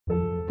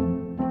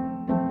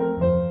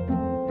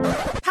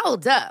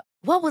Hold up.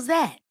 What was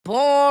that?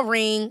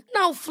 Boring.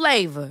 No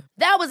flavor.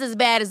 That was as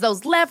bad as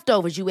those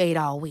leftovers you ate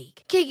all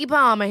week. Keke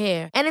Palmer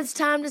here, and it's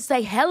time to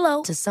say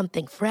hello to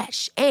something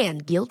fresh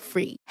and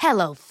guilt-free.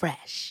 Hello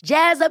Fresh.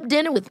 Jazz up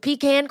dinner with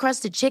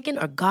pecan-crusted chicken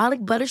or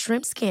garlic butter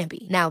shrimp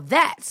scampi. Now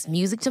that's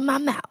music to my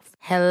mouth.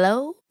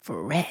 Hello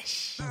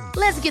Fresh.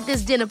 Let's get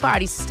this dinner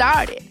party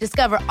started.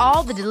 Discover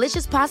all the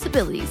delicious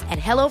possibilities at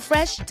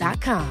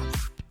hellofresh.com.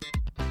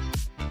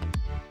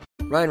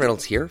 Ryan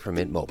Reynolds here from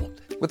Mint Mobile.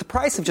 With the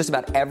price of just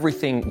about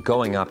everything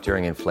going up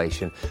during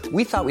inflation,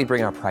 we thought we'd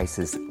bring our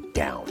prices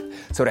down.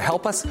 So to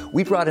help us,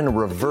 we brought in a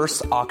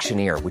reverse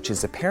auctioneer, which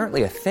is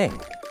apparently a thing.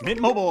 Mint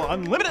Mobile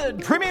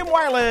Unlimited Premium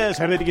Wireless.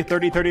 How to get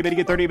 30, 30, bit to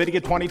get 30, bit to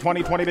get 20,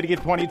 20, 20, bit to get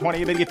 20,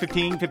 20, bit to get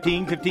 15,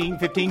 15, 15,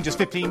 15, just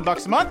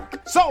 $15 a month?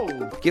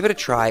 Sold! Give it a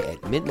try at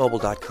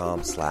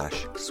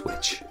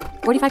mintmobile.com/switch.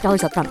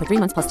 $45 up front for 3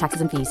 months plus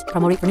taxes and fees.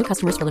 Promo rate for new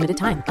customers for limited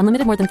time.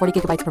 Unlimited more than 40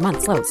 gigabytes per month.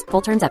 Slows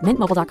full terms at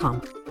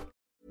mintmobile.com.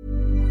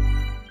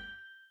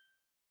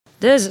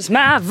 This is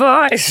my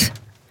voice.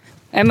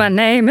 And my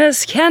name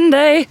is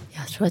Candy.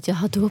 Jag tror att jag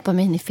har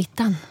dopamin i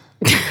fittan.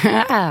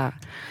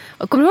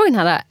 Och kommer du ihåg den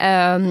här?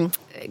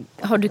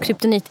 Har du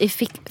kryptonit i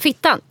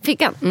fickan?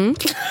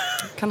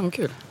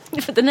 Kanonkul.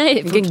 Den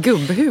är Vilken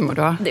gubbhumor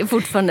då. Det är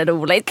fortfarande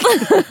roligt.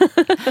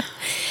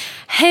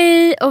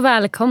 Hej och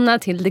välkomna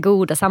till det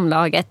goda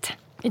samlaget.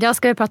 Idag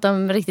ska vi prata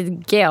om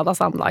riktigt goda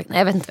samlag. Nej,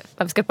 jag vet inte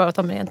vad vi ska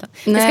prata om egentligen.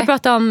 Vi ska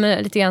prata om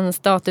lite grann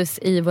status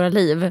i våra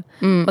liv.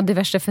 Och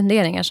diverse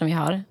funderingar som vi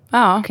har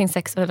kring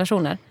sex och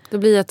relationer. Det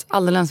blir ett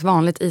alldeles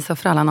vanligt Isa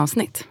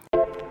Frallan-avsnitt.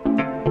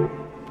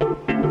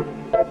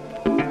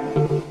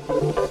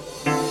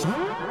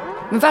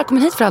 Men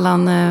välkommen hit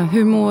Frallan.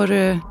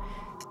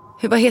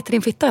 Vad heter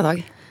din fitta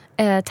idag?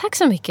 Tack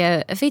så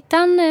mycket.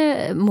 Fittan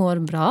mår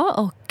bra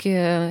och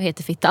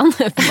heter Fittan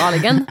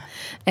förmodligen.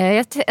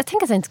 Jag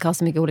tänker att jag inte ska ha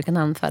så mycket olika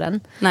namn för den.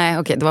 Nej,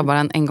 okej, det var bara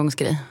en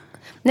engångsgrej.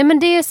 Nej, men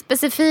det är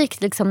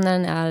specifikt liksom när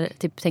den är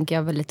typ, tänker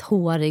jag, väldigt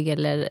hårig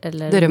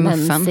eller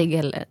mensig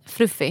eller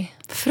fruffig.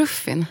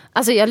 Fruffin?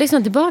 Alltså jag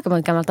lyssnade tillbaka på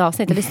ett gammalt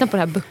avsnitt. Jag lyssnade på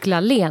det här Buckla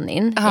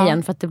Lenin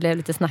igen för att det blev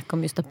lite snack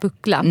om just att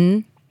buckla.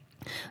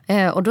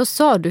 Och då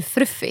sa du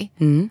fruffig.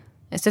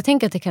 Så jag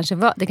tänker att det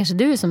kanske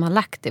du som har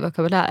lagt det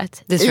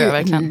vokabuläret. Det tror jag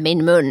verkligen.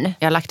 Min mun.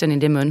 Jag har lagt den i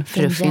din mun,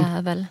 fruffin.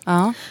 Jävel.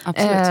 Ja,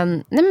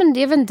 absolut. Nej, men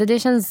jag vet inte, det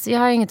känns, jag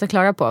har inget att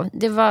klaga på.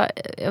 Jag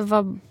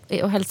var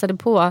och hälsade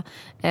på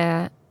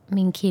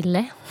min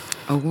kille.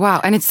 Oh, wow,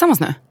 är ni tillsammans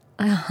nu?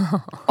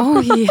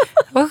 Oj,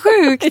 vad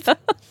sjukt.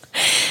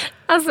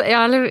 Alltså,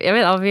 jag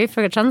vet, vi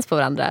frågar chans på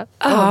varandra.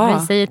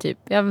 Och vi säger typ,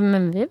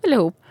 men vi är väl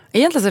ihop.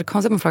 Egentligen så är det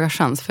konstigt att man frågar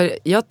chans. För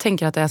jag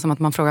tänker att det är som att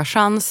man frågar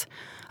chans.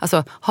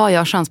 Alltså, har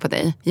jag chans på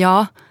dig?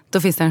 Ja,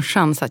 då finns det en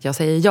chans att jag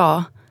säger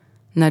ja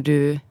när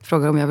du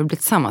frågar om jag vill bli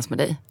tillsammans med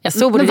dig.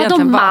 Så men vadå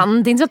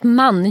man? Det är inte så att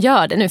man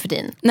gör det nu för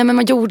din. Nej, men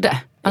man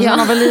gjorde. Alltså när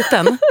man var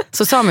liten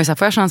så sa man ju så här,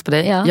 får jag chans på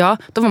dig? Ja,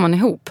 då var man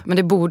ihop. Men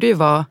det borde ju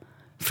vara,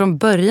 från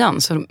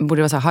början så borde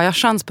det vara så här, har jag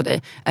chans på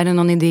dig? Är det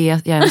någon idé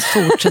att jag ens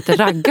fortsätter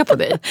ragga på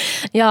dig?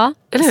 Ja,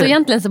 så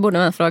egentligen så borde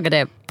man fråga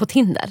det på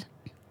Tinder.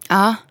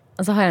 Ja.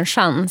 Alltså har jag en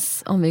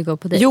chans om vi går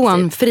på dejt?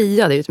 Johan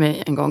friade ut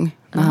mig en gång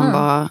när han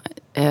var,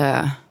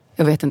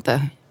 jag vet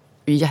inte,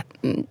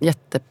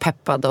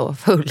 jättepeppad och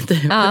full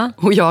typ.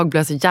 Och jag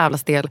blev så jävla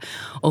stel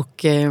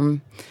och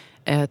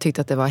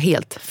tyckte att det var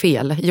helt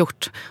fel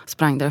gjort.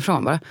 Sprang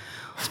därifrån bara.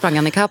 Sprang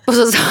han i kapp och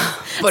så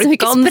var så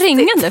mycket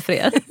springande för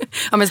er.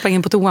 Ja, men sprang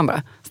in på toan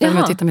bara. Ställde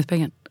mig och tittade i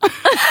spegeln.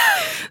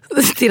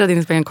 Stirrade in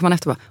i spegeln, kom han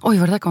efter och bara, oj,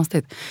 var det där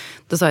konstigt?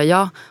 Då sa jag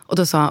ja, och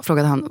då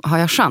frågade han, har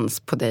jag chans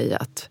på dig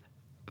att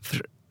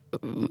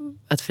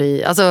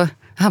fri... Alltså,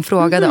 han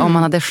frågade om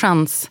han hade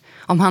chans,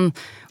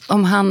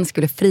 om han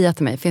skulle fria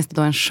till mig, finns det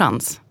då en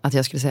chans att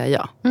jag skulle säga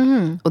ja?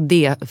 Och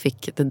det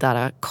fick det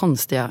där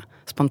konstiga,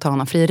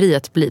 spontana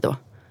frieriet bli då.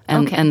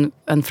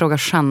 En fråga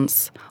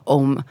chans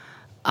om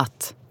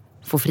att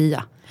få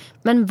fria.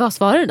 Men vad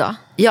svarade du då?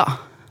 Ja.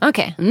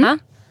 Okej.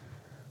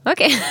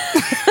 Okej.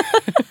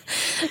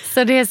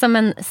 Så det är som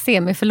en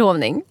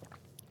semiförlovning?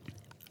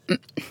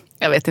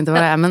 Jag vet inte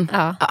vad det är, men...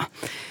 Ja.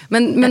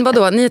 Men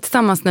vadå, ni är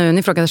tillsammans nu,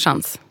 ni frågade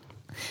chans?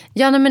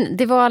 Ja, nej, men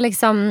det var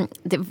liksom...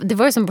 Det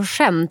var ju som på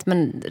skämt,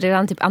 men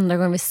redan typ andra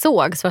gången vi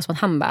såg så var det som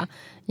att han bara...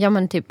 Ja,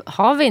 men typ,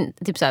 har vi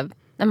typ så här,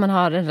 när man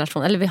har en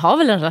relation, eller vi har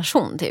väl en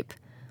relation typ.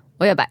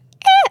 Och jag bara...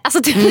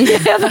 Alltså typ,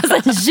 jag bara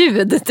sån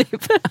ljud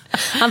typ.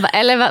 Han bara,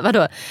 eller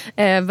vadå?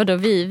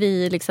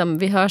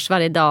 Vi hörs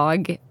varje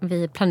dag.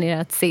 Vi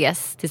planerar att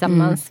ses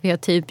tillsammans. Vi har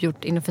typ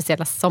gjort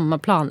inofficiella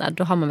sommarplaner.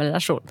 Då har man väl en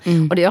relation.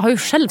 Och jag har ju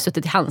själv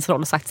suttit i hans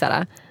roll och sagt så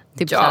här,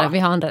 typ så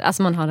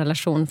här, man har en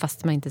relation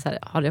fast man inte så här,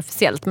 har det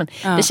officiellt. Men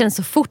det känns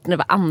så fort när det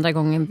var andra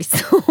gången vi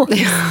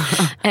såg.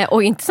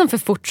 Och inte som för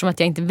fort som att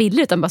jag inte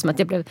ville, utan bara som att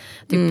jag blev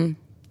typ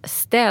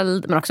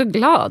ställd, men också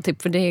glad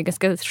typ, för det är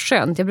ganska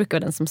skönt. Jag brukar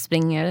vara den som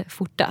springer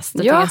fortast.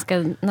 Det är ganska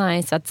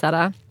nice att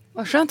såhär...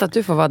 Vad skönt att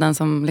du får vara den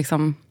som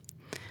liksom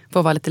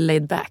får vara lite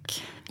laid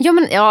back.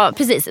 Ja,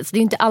 precis. Så det är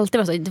ju inte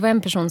alltid så. Det var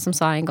en person som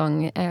sa en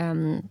gång,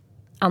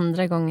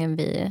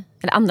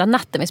 andra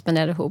natten vi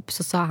spenderade ihop,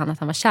 så sa han att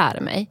han var kär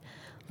i mig.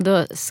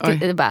 Då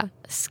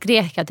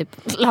skrek jag typ,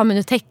 la mig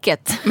nu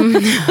täcket.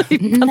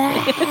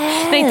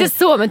 Nej, inte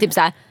så, men typ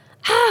så här.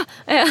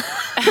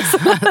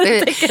 Det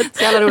är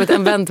så jävla roligt.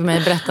 En vän till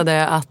mig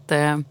berättade att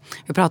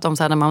vi pratade om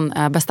så här, när man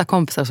är bästa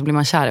kompisar så blir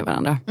man kär i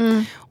varandra.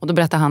 Och då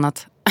berättade han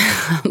att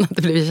han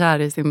hade blivit kär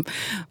i sin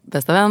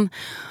bästa vän.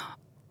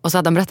 Och så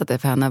hade han berättat det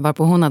för henne,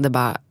 varpå hon hade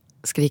bara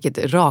skrikit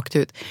rakt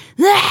ut: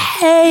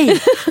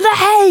 nej,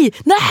 nej,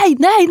 nej,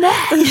 nej,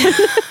 nej.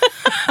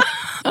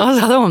 Och så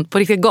hade hon på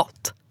riktigt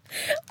gått.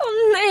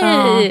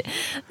 Nej.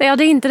 Ja,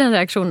 det är inte den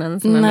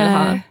reaktionen som jag vill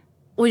ha.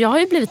 Och jag har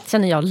ju blivit,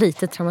 känner jag,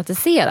 lite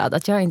traumatiserad.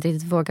 Att jag inte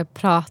riktigt vågar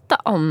prata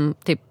om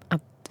typ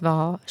att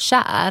vara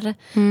kär.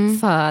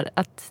 För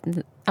att,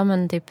 ja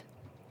men typ,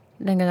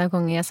 den där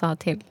gången jag sa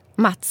till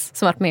Mats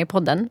som varit med i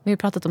podden, vi har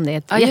pratat om det i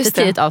ett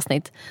jättetidigt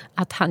avsnitt,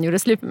 att han gjorde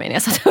slut med mig när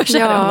jag sa att jag var kär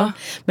i honom.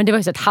 Men det var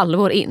ju så ett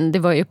halvår in. Det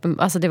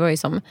var ju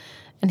som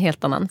en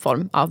helt annan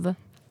form av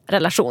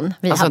relation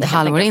vi hade. Ett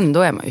halvår in,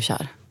 då är man ju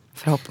kär.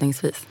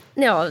 Förhoppningsvis.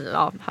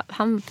 Ja,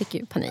 han fick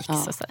ju panik.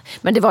 Så.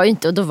 Men det var ju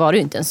inte, och då var det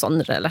ju inte en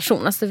sån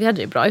relation. Alltså, vi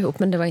hade ju bra ihop,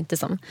 men det var inte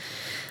som...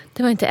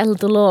 Det var inte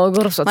eld och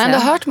lågor och så att säga. Men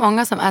jag har hört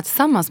många som är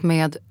tillsammans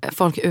med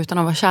folk utan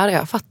att vara kära.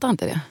 Jag fattar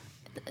inte det.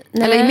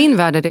 Nej. Eller i min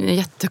värld är det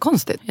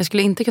jättekonstigt. Jag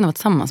skulle inte kunna vara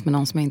tillsammans med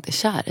någon som jag inte är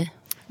kär i.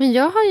 Men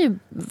jag har ju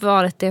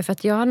varit det för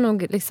att jag har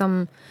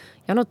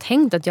nog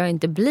tänkt att jag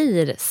inte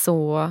blir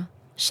så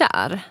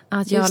kär.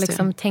 Att jag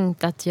liksom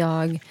tänkt att för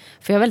jag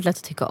är väldigt lätt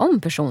att tycka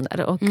om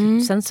personer. Och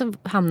sen så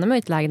hamnar man i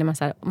ett läge där man,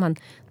 så här, om man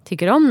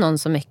tycker om någon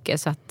så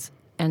mycket så att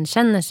en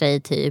känner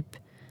sig typ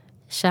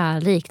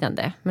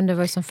kärliknande. Men det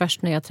var ju som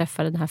först när jag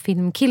träffade den här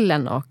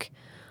filmkillen och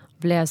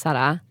blev så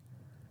här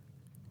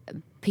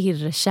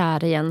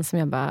pirrkär igen, som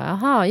jag bara,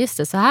 jaha, just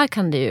det, så här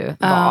kan det ju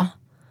vara.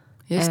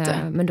 Just det.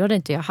 Men då hade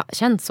inte jag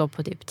känt så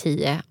på typ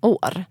 10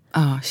 år.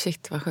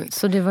 Shit, vad sjukt.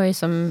 Så det var ju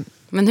som...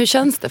 Men hur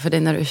känns det för dig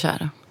när du är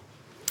kär?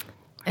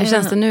 Hur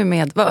känns det nu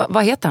med...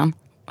 Vad heter han?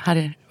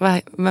 Harry?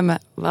 Vem är...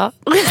 Va?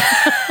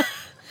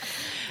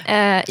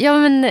 Ja,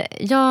 men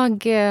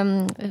jag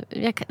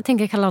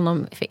tänker kalla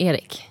honom för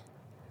Erik.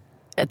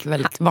 Ett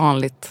väldigt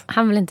vanligt...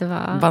 Han vill inte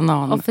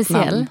vara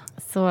officiell.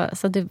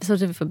 Så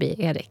det får bli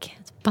Erik.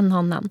 Ett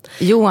banannamn.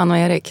 Johan och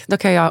Erik. Då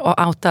kan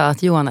jag outa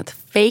att Johan är ett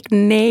fake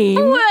name.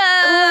 What?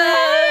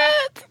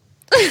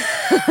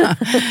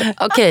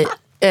 Okej.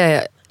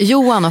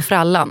 Johan och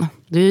Frallan.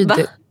 Du, va?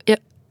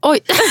 Oj.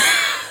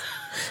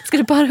 Ska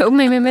du bara om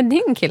mig med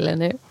din kille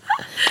nu?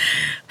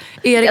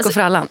 Erik och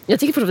Frallan. Jag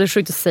tycker det är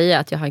sjukt att säga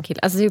att jag har en kille.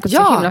 Alltså det gick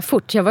så himla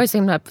fort. Jag var ju så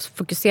himla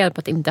fokuserad på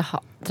att inte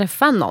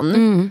träffa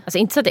någon. Alltså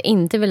inte så att jag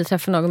inte ville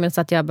träffa någon, men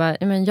så att jag bara,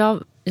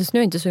 just nu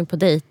är jag inte sugen på att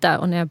dejta.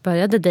 Och när jag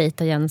började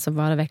dejta igen så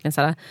var det verkligen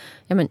så här,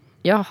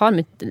 jag har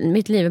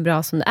mitt liv är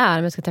bra som det är,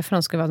 men jag ska träffa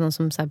någon, ska vara någon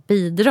som så här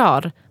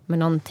bidrar med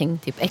någonting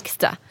typ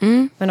extra.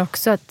 Men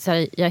också att så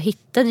här, jag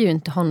hittade ju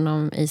inte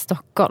honom i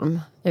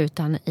Stockholm,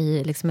 utan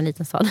i liksom en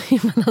liten stad i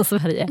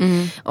Mellansverige.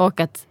 Och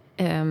att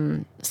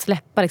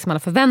släppa liksom alla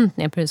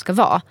förväntningar på hur det ska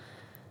vara.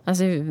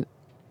 Alltså,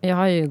 jag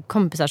har ju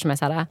kompisar som är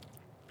så här,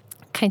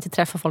 kan inte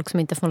träffa folk som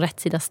inte är från rätt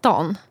sida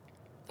stan.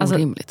 Alltså,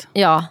 orimligt.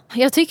 Ja,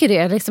 jag tycker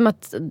det. Liksom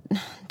att,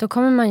 då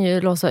kommer man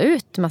ju låsa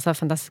ut massa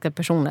fantastiska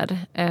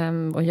personer.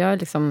 Och jag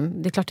liksom,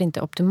 det är klart det inte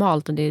är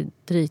optimalt, och det är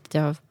drygt,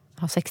 jag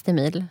har 60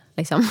 mil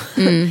liksom,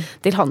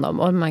 till honom.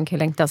 Och man kan ju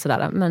längta och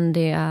sådär. Men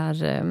det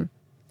är,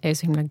 jag är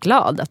så himla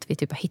glad att vi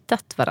typ har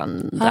hittat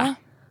varandra.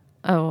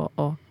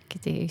 Och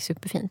det är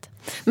superfint.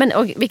 Men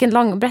och vilken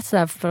lång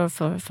berättelse för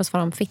att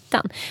svara om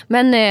fittan.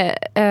 Men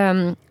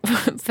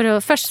för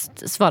att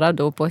först svara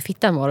då på hur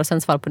fittan var och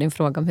sen svara på din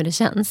fråga om hur det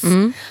känns.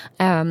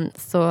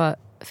 Så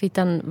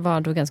fittan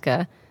var då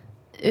ganska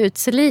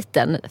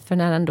utsliten, för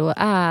när den då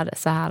är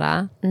så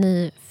här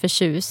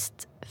nyförtjust,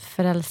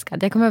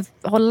 förälskad. Jag kommer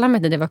hålla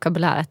mig till det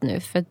vokabuläret nu,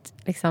 för att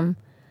liksom,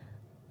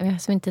 jag har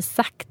som inte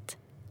sagt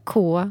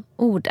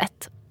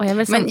K-ordet.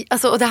 Men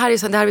alltså, och det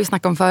här har vi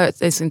snackat om förut.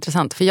 Det är så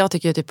intressant, för jag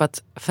tycker ju typ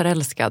att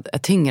förälskad är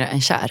tyngre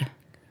än kär.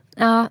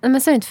 Ja,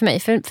 men så är det inte för mig.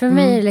 För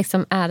mig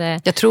liksom är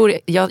det...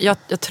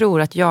 Jag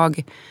tror att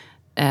jag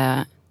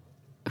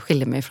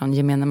skiljer mig från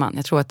gemene man.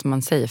 Jag tror att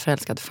man säger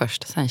förälskad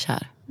först, sen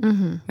kär.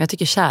 Men jag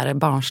tycker kär är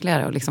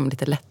barnsligare och liksom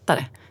lite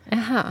lättare.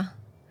 Jaha.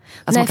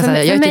 Alltså man kan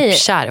säga, jag är typ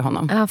kär i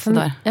honom.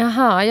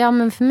 Ja,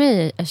 men för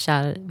mig är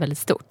kär väldigt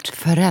stort.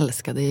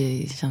 Förälskad,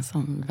 det känns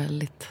som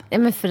väldigt... Ja,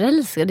 men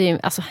förälskad, det är ju,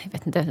 alltså, jag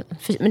vet inte.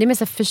 Men det är mer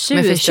så förtjust.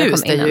 Men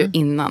förtjust är ju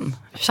innan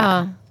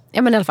kär.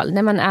 Ja, men i alla fall,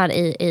 när man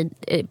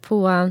är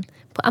på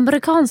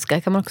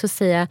amerikanska kan man också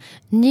säga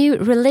New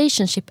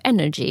Relationship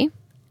Energy.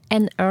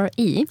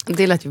 NRE.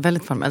 Det lät ju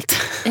väldigt formellt.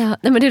 Ja,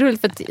 men det är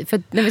roligt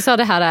för när vi sa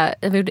det här,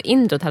 när vi gjorde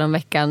introt här om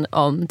veckan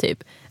om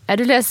typ, är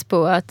du less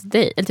på att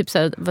eller typ så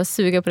här, vara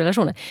suga på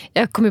relationer?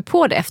 Jag kom ju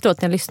på det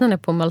efteråt när jag lyssnade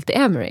på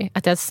Multi-Amory,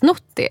 att jag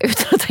snott det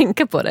utan att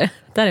tänka på det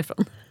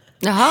därifrån.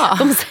 Jaha.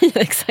 De säger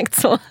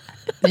exakt så.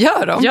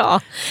 Gör de?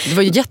 Ja. Det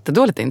var ju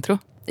jättedåligt intro.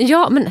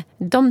 Ja, men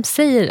de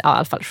säger, i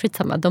alla fall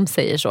skitsamma, de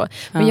säger så.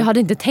 Men jag hade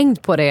inte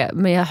tänkt på det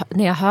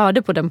när jag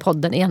hörde på den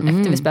podden igen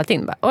efter vi spelat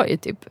in. Bara, oj,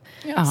 typ.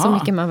 Så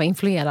mycket man var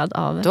influerad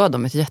av. Då hade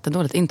de ett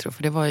jättedåligt intro.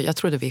 För jag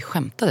trodde vi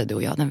skämtade du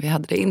och jag när vi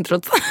hade det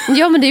introt.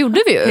 Ja, men det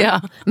gjorde vi ju.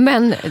 Ja.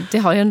 Men det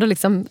har ju ändå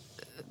liksom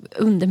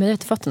under mig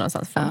fått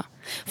någonstans.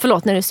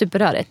 Förlåt, när det är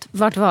superrörigt.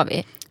 Vart var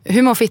vi?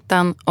 Hur mår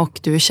fittan och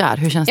du är kär?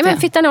 Hur känns det? Men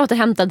fittan är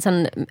återhämtad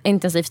sen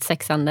intensivt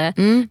sexande.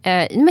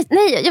 Men,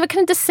 nej, jag kan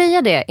inte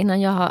säga det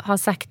innan jag har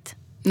sagt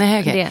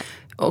det.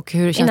 Och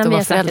hur känns det att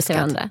vara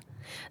förälskad?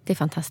 Det är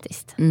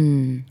fantastiskt.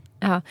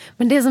 Ja,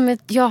 men det som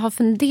jag har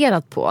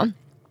funderat på,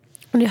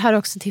 och det hör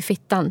också till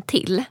fittan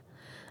till,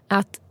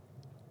 att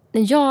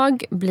när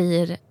jag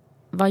blir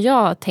vad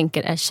jag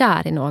tänker är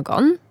kär i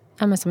någon,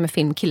 men som med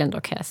filmkillen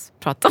då kan jag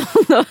prata om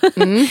då,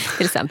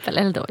 till exempel.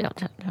 Eller då,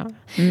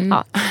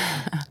 ja.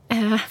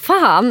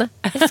 Fan,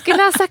 jag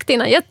skulle ha sagt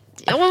innan. Jag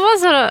var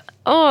så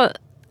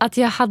att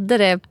jag hade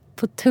det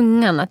på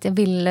tungan, att jag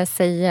ville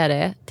säga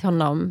det till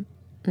honom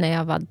när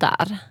jag var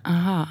där.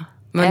 Aha.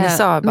 Men du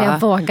sa bara, men jag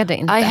vågade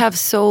inte. I have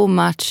so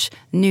much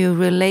new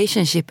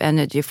relationship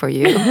energy for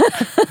you.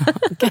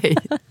 Okej,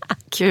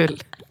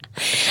 kul.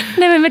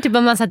 Nej, men typ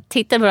om man så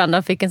tittade på varandra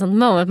och fick en sån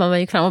moment, man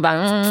gick fram och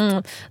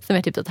bara som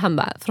jag typ att han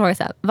bara frågade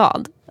så här,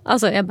 vad?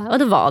 Alltså jag bara,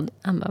 vadå vad?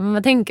 Han bara, men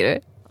vad tänker du?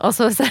 Och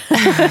så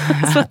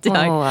att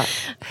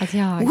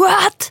jag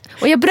What?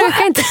 Och jag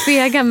brukar inte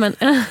fega, men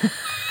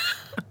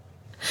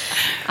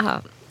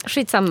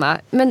skitsamma.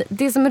 Men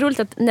det som är roligt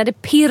att när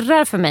det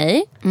pirrar för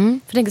mig,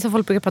 för tänk så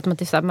folk brukar prata om att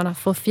det är så här, man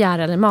får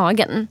fjärilar i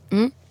magen.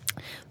 Men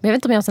jag vet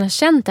inte om jag har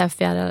känt det här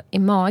fjärilar i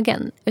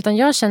magen, utan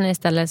jag känner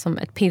istället som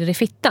ett pirr i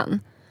fittan.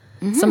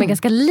 Som är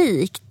ganska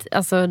likt,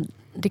 alltså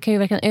det kan ju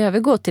verkligen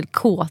övergå till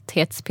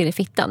kåthetspirr i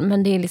fittan,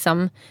 men det är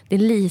liksom, det är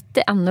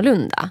lite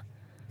annorlunda.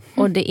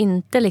 Och det är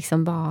inte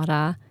liksom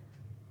bara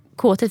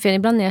kåthet, för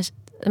ibland när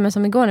men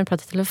som igår när jag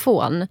pratade i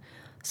telefon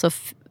så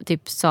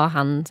typ sa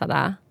han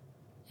sådär,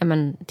 ja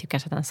men typ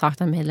kanske att han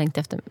saknade mig,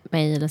 längtade efter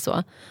mig eller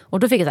så. Och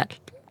då fick jag såhär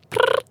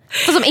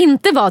och som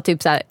inte var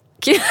typ såhär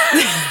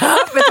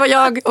vet du vad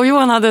jag och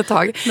Johan hade ett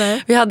tag?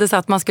 Nej. Vi hade så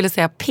att man skulle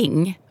säga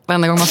ping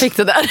varenda gång man fick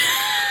det där.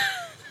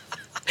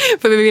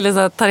 För vi ville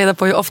så ta reda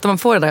på hur ofta man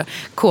får det där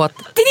kåt.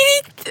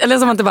 Eller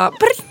som att det bara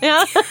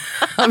ja.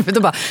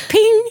 Då bara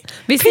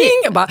ping,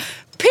 ping och bara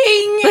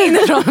ping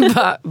inifrån.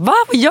 Bara, vad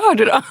gör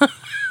du då?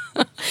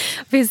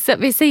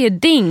 Vi säger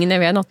ding när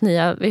vi har något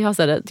nya. Vi har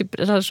sådär, typ,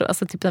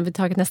 alltså, typ när vi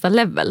tagit nästa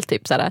level.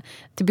 Typ, sådär.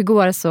 Typ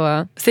igår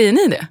så... Säger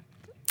ni det?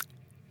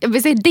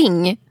 Vi säger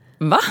ding.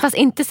 Va? Fast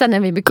inte sen när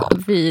vi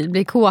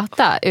blir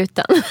kåta,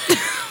 utan...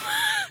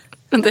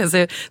 Vänta,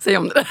 säg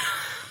om det där.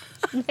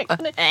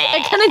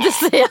 Jag kan inte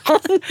säga.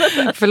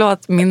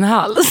 Förlåt, min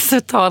hals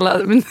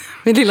talar.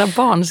 Min lilla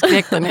barn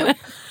skrek där nere.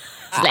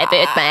 Släpp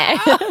ut mig.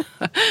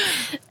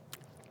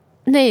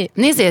 Nej.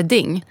 Ni säger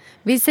ding.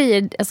 Vi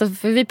säger, alltså,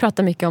 för vi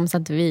pratar mycket om så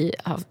att det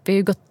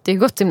har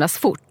gått så himla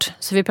fort.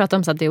 Så vi pratar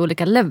om så att det är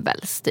olika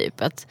levels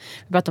typ. Att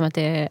vi pratar om att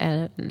det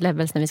är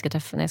levels när jag ska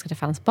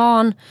träffa hans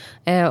barn.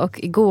 Och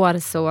igår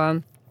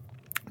så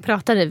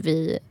pratade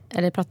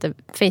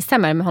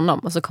FaceTime med honom,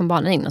 och så kom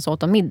barnen in och så åt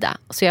de middag.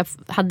 Så jag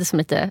hade som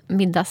lite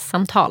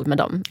middagssamtal med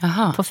dem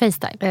på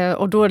FaceTime.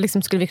 Och då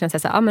liksom skulle vi kunna säga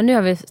så här, men nu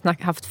har vi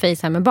haft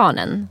FaceTime med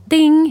barnen.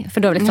 Ding!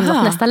 För då har vi liksom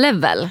nått nästa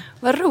level.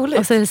 Vad roligt.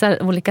 Och så är det så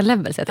här olika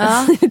levels.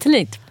 Lite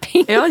likt.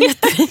 Ping. Ja,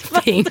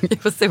 jättelikt ping.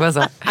 Jag får se vad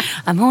så.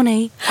 I'm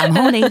horny,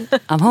 I'm horny,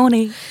 I'm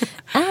horny.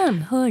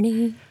 I'm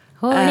horny.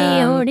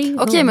 Horny.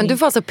 Okej, men du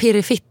får alltså pirr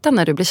i fittan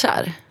när du blir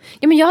kär.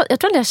 Ja, men jag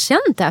tror att jag har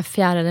känt det här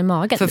fjärilen i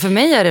magen. För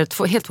mig är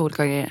det helt två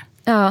olika grejer.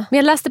 Ja, men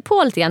jag läste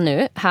på lite grann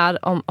nu här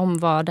om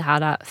vad det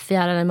här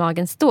fjärilen i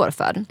magen står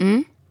för.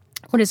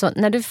 Och det är så,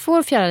 när du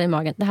får fjärilen i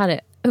magen, det här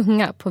är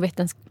unga på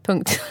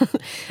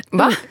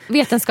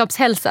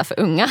vetenskapshälsa för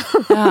unga.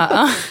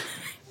 Ja.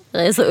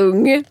 Jag är så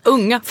ung.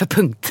 Unga för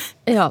punkt.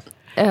 Ja.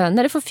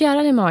 När du får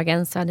fjärilar i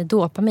magen så är det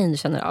dopamin du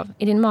känner av.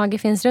 I din mage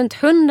finns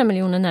runt 100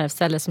 miljoner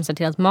nervceller som ser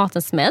till att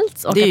maten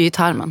smälts. Och det är ju i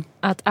tarmen.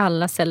 Att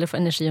alla celler får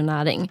energi och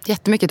näring.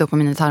 Jättemycket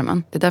dopamin i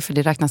tarmen. Det är därför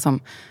det räknas som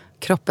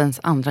kroppens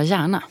andra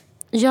hjärna.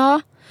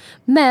 Ja,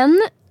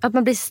 men att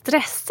man blir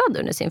stressad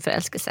under sin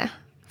förälskelse.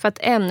 För att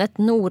ämnet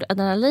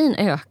noradrenalin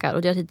ökar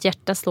och det gör att ditt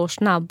hjärta slår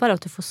snabbare och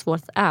att du får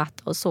svårt att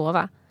äta och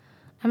sova.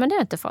 Ja, men det har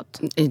jag inte fått.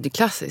 Det är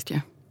klassiskt ju.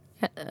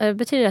 Ja,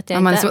 betyder det att jag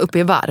inte... Man är som uppe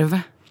i varv.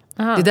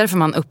 Aha. Det är därför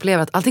man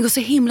upplever att allting går så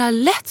himla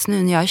lätt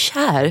nu när jag är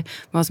kär.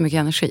 Man har så mycket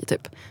energi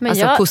typ. Men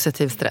alltså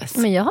positiv stress.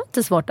 Men jag har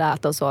inte svårt att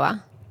äta och sova.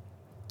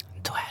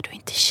 Då är du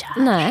inte kär.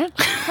 Nej,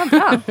 vad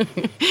bra.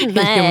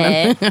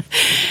 Nej.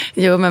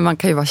 Jo, men man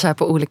kan ju vara kär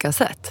på olika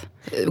sätt.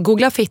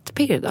 Googla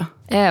fittpirr då.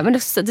 Men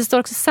det står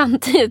också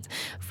samtidigt,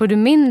 får du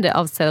mindre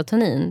av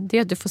serotonin, det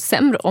är att du får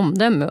sämre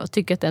omdöme och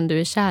tycker att den du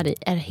är kär i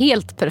är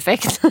helt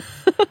perfekt.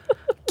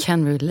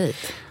 Can relate.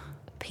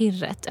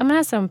 Pirret. Ja, men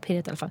här ser de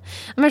pirret i alla fall.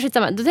 Men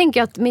skitsamma. Då tänker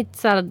jag att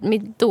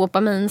mitt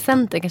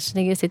dopamincenter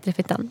kanske sitter i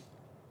fittan.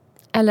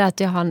 Eller att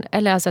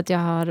jag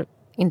har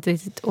inte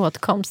riktigt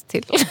åtkomst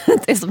till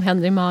det som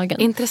händer i magen.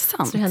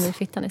 Intressant. Så det händer i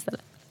fittan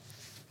istället.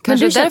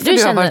 Kanske därför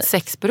du har varit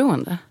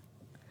sexberoende.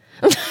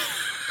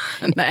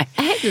 Nej.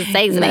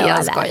 Säg Nej,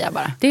 jag skojar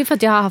bara. Det är för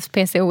att jag har haft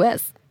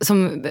PCOS.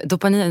 Som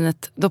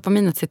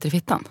dopaminet sitter i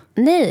fittan.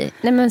 Nej,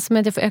 men som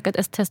att jag får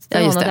ökat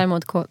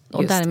testosteron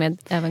och därmed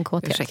även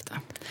KT. Ursäkta.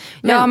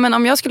 Ja, men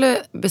om jag skulle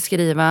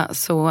beskriva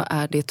så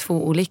är det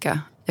 2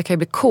 olika. Jag kan ju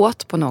bli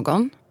kåt på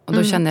någon och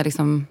då känner jag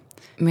liksom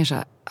mer så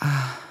här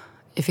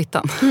i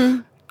fittan.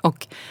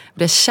 Och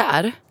blir jag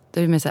kär, då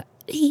är det mer så här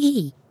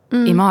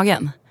i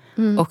magen.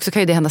 Och så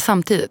kan ju det hända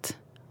samtidigt.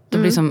 Då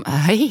blir det som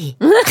aj.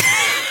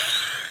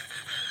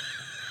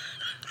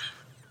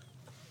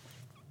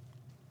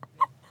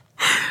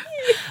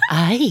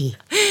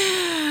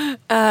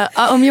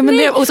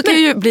 Och så kan det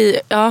ju bli...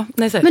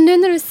 Men nu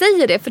när du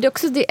säger det, för det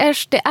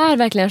är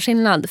verkligen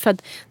skillnad. För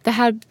att det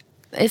här...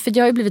 För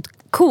jag har ju blivit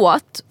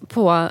kåt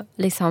på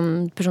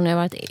liksom, personer jag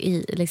har varit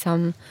i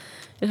liksom,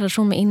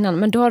 relation med innan.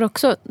 Men då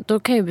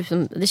kan ju,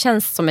 det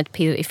känns som ett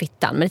pirr i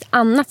fittan. Men ett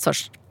annat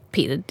sorts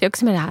pirr, det är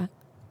också med det här.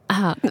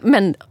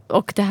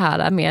 Och det här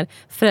är mer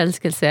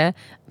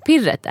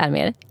förälskelsepirret är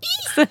mer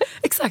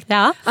Exakt.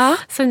 Ja.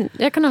 Så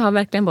jag kan ha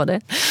verkligen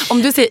både.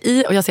 Om du säger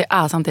i och jag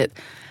säger samtidigt.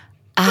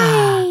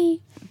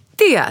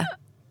 Det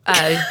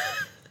är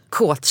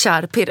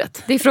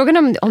kåtkärpirret. Det är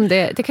frågan om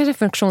det kanske är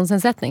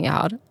funktionsnedsättning jag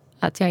har.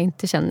 Att jag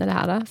inte känner det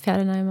här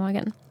fjärilarna i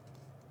magen.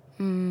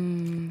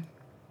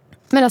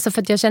 Men alltså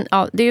för att jag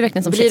känner, det är ju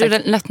verkligen som blir du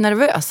lätt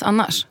nervös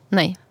annars?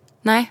 Nej.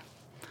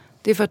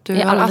 Det är för att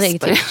du har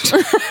Asperger.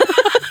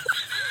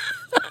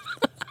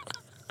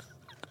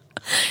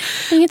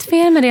 Inget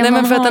fel med det. Nej,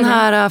 men för att den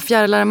här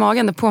fjärilar i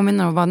magen, det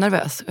påminner om att vara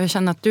nervös. Och jag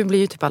känner att du blir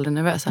ju typ aldrig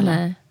nervös.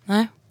 Eller?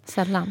 Nej.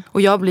 Sällan.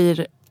 Och jag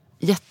blir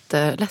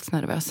jättelätt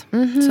nervös.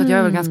 Så att jag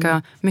har väl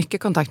ganska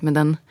mycket kontakt med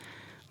den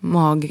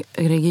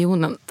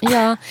magregionen.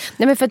 Ja,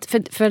 nej, men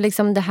för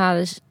liksom det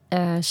här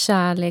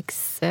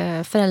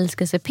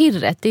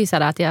förälskelsepirret, det är ju så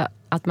här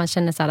att man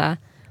känner så här,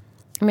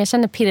 men jag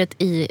känner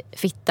pirret i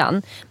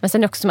fittan, men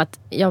sen är det också som att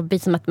jag blir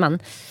som att man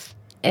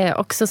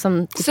också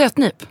som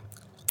sötnyp.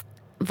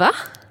 Va?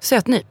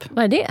 Sötnyp.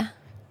 Vad är det?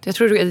 Jag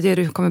tror det är det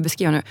du kommer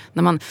beskriva nu.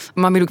 När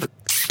man vill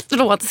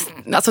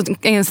alltså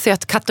en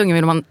söt kattunge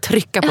vill man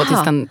trycka på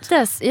tills den...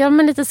 Ja,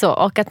 men lite så.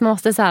 Och att man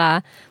måste så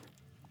här,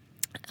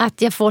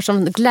 att jag får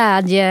som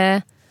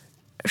glädje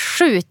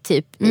skjut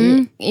typ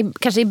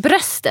kanske i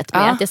bröstet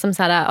med att det är som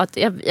så här, att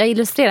jag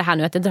illustrerar här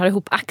nu att jag drar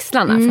ihop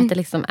axlarna för att det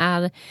liksom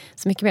är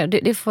så mycket mer.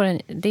 Det får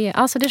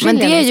alltså det skiljer.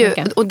 Men det är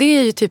ju och det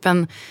är ju typ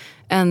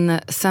en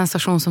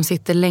sensation som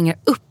sitter längre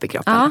upp i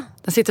kroppen. Ja.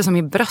 Den sitter som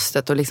i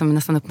bröstet och liksom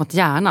nästan upp mot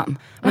hjärnan.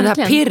 Men det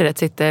här pirret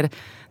sitter...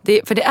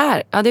 för det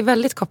är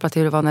väldigt kopplat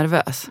till att vara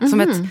nervös.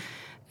 Som ett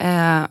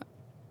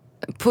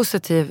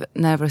positiv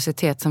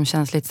nervositet som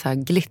känns lite så här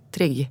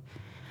glittrig.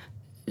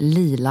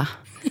 Lila.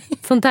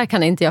 Sånt där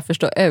kan inte jag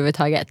förstå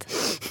överhuvudtaget.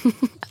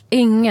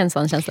 Ingen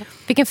sån känsla.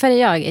 Vilken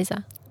färg är jag,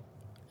 Isa?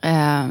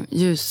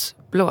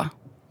 Ljusblå.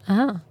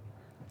 Aha.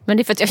 Men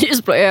det är för att jag har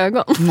ljusblå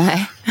ögon.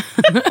 Nej.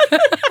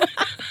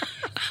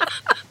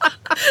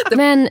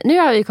 Men nu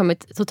har vi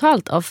kommit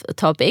totalt off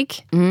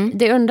topic.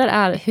 Det undrar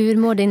är, hur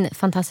mår din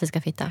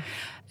fantastiska fitta?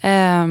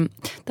 Den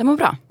mår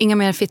bra. Inga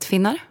mer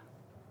fittfinnar.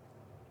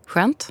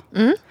 Skönt.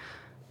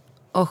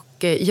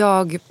 Och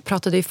jag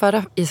pratade ju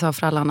förra Isa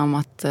för alla om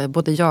att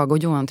både jag och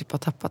Johan typ har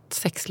tappat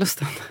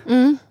sexlusten.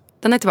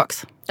 Den är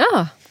tillbaks.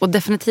 Ja. Och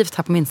definitivt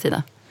här på min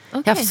sida.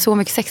 Okay. Jag har haft så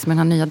mycket sex med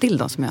den här nya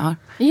dildon som jag har.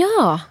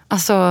 Ja,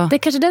 alltså, det är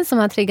kanske den som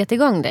har triggat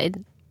igång dig.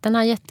 Den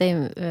har gett dig...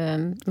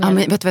 ja, men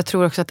vet du vad jag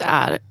tror också att det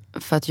är?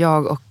 För att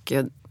jag och...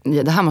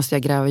 Det här måste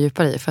jag gräva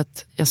djupare i. För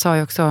att jag sa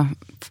ju också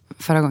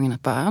förra gången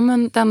att bara,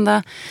 men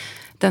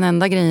den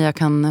enda grejen jag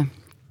kan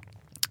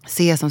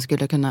se som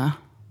skulle kunna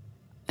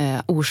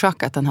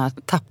orsaka att den här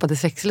tappade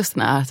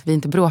sexlusten är att vi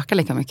inte bråkar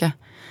lika mycket.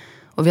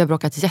 Och vi har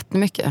bråkat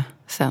jättemycket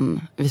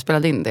sen vi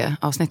spelade in det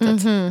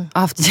avsnittet.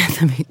 Och haft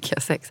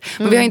jättemycket sex.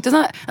 Men vi har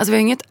inte vi har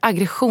inget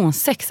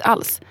aggressionssex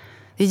alls.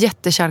 Det är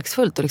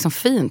jättekärleksfullt och liksom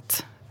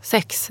fint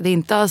sex. Det är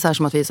inte alls så här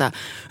som att vi är så här,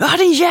 ja,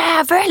 din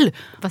jävel!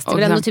 Fast det är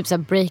väl ändå typ så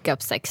här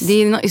break-up sex. Det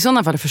är i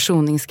sådana fall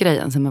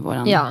försoningsgrejen som är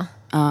våran. Ja.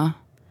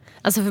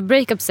 Alltså för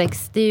break-up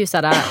sex, det är ju så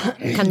här,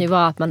 kan ju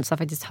vara att man så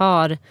faktiskt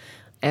har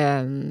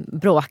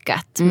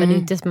bråkat. Men det är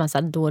inte som man så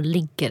här, då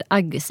ligger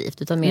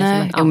aggressivt, utan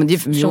mer som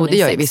att det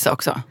gör ju vissa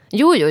också.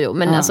 Jo,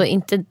 men alltså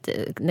inte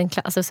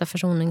alltså så här,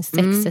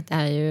 försoningssexet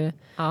är ju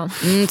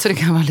så det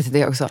kan vara lite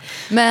det också.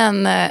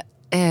 Men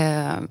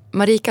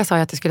Marika sa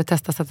ju att jag skulle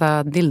testa att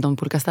sätta dildon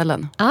på olika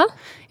ställen.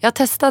 Jag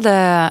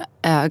testade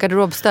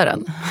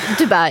garderobsdörren.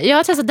 Du bara, jag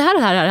har testat det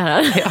här.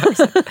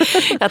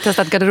 Jag har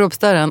testat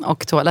garderobsdörren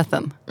och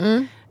toaletten.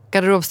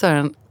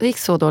 Garderobsdörren, det gick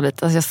så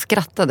dåligt. Alltså jag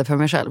skrattade för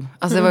mig själv.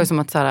 Alltså det var ju som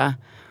att så här,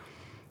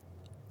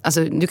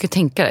 alltså du kan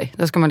tänka dig.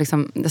 Då ska man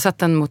liksom, jag satt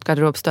den mot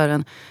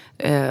garderobsdörren,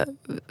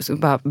 så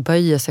bara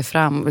böjer sig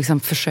fram och liksom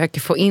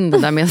försöker få in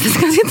den där medan det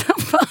ska sitta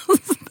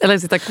fast. Eller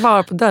sitta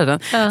kvar på dörren.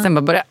 Sen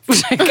bara börja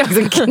försöka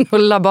liksom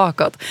knulla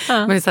bakåt.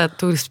 Men det så här,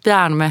 tog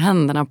spjärn med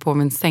händerna på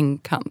min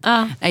sängkant.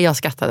 Nej, jag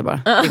skrattade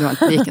bara.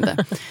 Det gick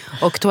inte.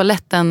 Och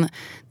toaletten,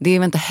 det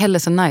är inte heller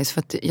så nice. För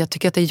att jag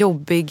tycker att det är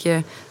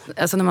jobbig.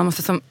 Alltså när man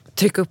måste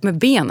trycka upp med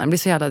benen. Det blir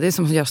så jävla, det är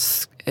som att göra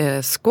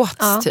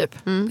squats typ.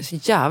 Det är så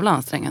jävla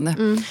ansträngande.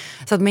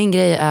 Så att min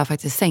grej är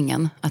faktiskt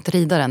sängen. Att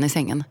rida den i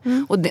sängen.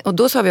 Och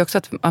då sa vi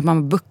också att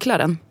man bucklar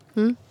den.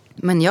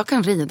 Men jag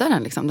kan rida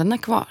den liksom. Den är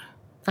kvar.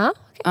 Ja,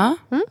 okej. Ja.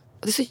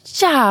 Och det är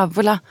så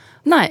jävla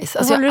nice.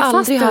 Alltså, håller du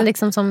fast den har...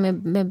 liksom som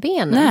med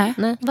benen?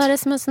 Nej. Vad är det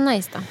som är så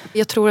nice då?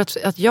 Jag tror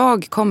att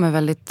jag kommer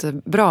väldigt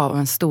bra av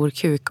en stor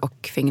kuk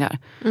och fingrar.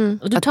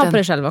 Och du tar på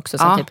dig själv också?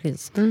 Så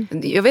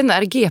Jag vet inte, är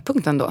det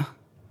G-punkten då?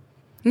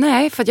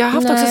 Nej, för jag har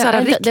haft också så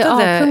här riktade... Det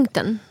är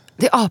A-punkten.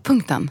 Det är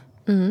A-punkten.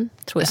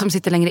 Tror jag. Som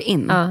sitter längre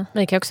in. Ja, men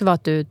det kan också vara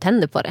att du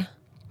tänder på det.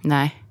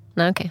 Nej,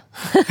 okej.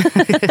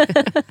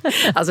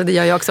 Alltså det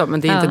gör jag också,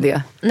 men det är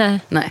inte det.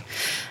 Nej.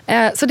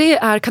 Så det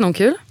är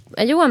kanonkul.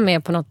 Är Johan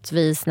med på något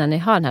vis när ni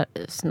har den här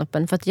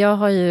snoppen? För att jag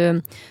har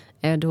ju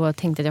då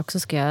tänkt att jag också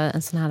ska göra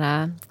en sån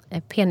här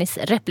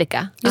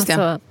penisreplika. Just det.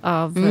 Alltså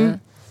av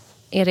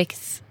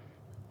Eriks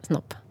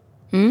snopp.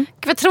 Gud,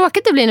 vad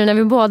tråkigt det blir nu när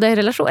vi båda är i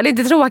relation. Eller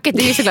inte tråkigt,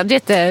 det är ju såklart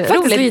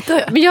jätteroligt.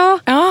 Men ja,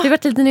 det har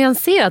varit lite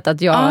nyanserat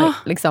att jag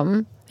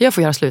liksom... Jag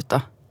får göra slut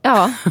då.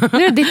 Ja,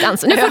 nu är det ditt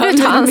ansvar. Nu får du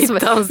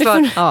ta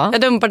ansvar.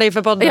 Jag dumpar dig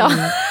för podden. Ja.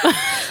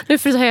 Nu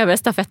får du ta över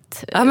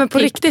stafett. Ja, men på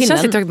riktigt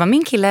känns det tråkigt.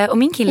 Min kille och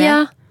min kille.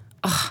 Ja.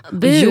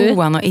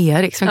 Johan och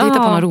Erik. Ska vi inte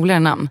hitta på några roligare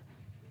namn?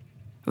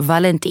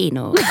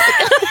 Valentino.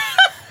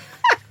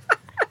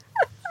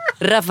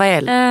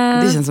 Rafael.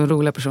 Det känns som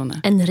roliga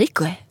personer.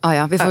 Enrico.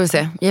 Ja, vi får väl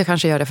se. Jag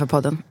kanske gör det för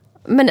podden.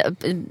 Men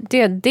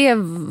det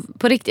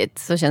på riktigt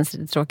så känns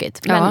det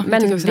tråkigt. Men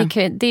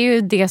det är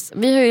ju det.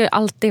 Vi har ju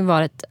alltid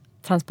varit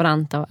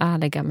transparenta och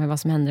ärliga med vad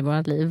som händer i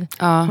våra liv.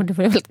 Ja. Och det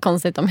vore väldigt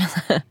konstigt om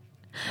jag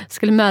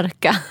skulle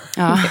mörka.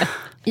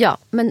 Ja,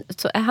 men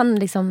så är han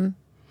liksom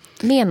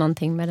med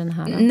någonting med den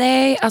här?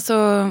 Nej,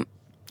 alltså...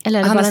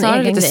 Eller han är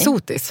snarare lite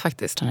sotis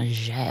faktiskt. Den här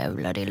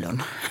jävla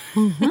dillon.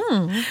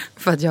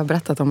 För att jag har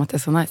berättat om att det är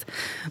så nice.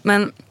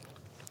 Men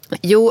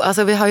jo,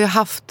 alltså vi har ju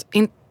haft...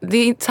 det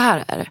är inte så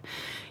här är det.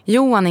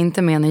 Johan är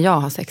inte med när jag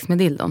har sex med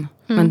dildon.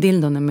 Men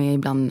dildon är med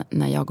ibland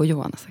när jag och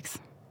Johan har sex.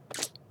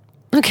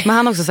 Okay. Men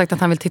han har också sagt att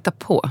han vill titta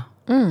på.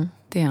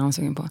 Det är han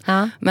sugen på.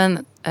 Ja.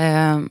 Men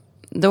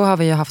då har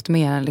vi ju haft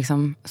mer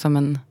liksom,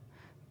 som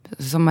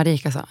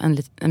Marika sa, en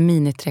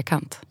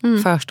mini-trekant.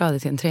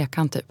 Förstadiet till en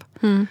trekant typ.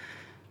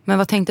 Men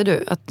vad tänkte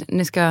du? Att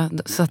ni ska,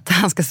 så att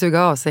han ska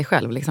suga av sig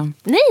själv liksom?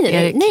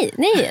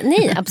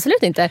 Nej,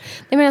 absolut inte.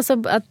 Jag menar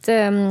alltså att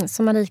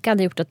som Marika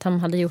hade gjort, att han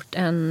hade gjort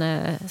en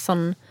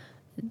sån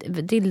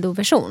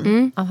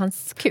dildo-version av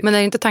hans kuk. Men är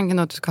det inte tanken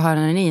då att du ska ha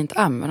den när ni inte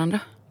är med varandra?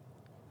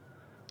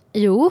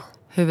 Jo.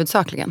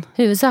 Huvudsakligen.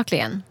 Nej,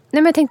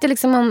 men jag tänkte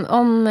liksom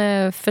om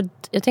för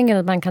jag tänker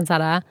att man kan så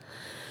här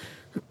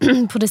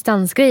på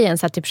distansgrejen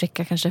så här, typ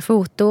skicka kanske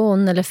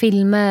foton eller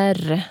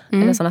filmer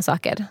eller sådana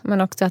saker.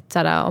 Men också att så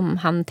här, om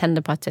han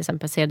tänder på att till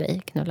exempel se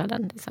dig knulla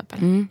den till exempel.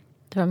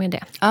 Det var med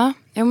det. Ja,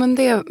 men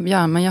det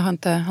gör men han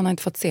har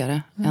inte fått se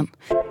det än.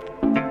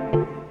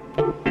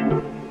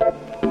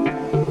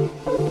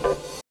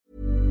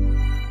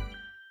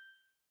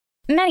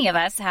 Many of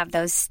us have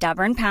those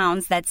stubborn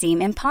pounds that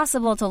seem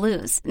impossible to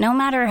lose, no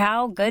matter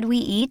how good we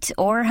eat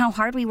or how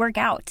hard we work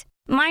out.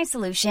 My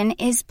solution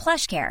is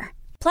PlushCare.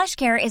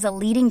 PlushCare is a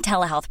leading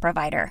telehealth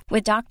provider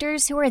with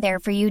doctors who are there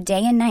for you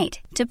day and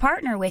night to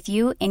partner with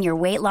you in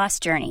your weight loss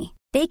journey.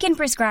 They can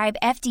prescribe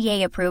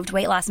FDA-approved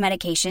weight loss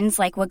medications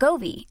like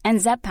Wegovy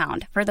and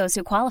Zepbound for those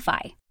who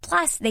qualify.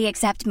 Plus, they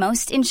accept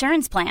most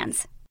insurance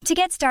plans. To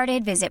get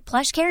started, visit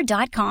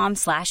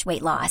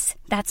plushcare.com/weightloss.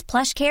 That's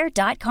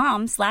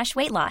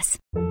plushcare.com/weightloss.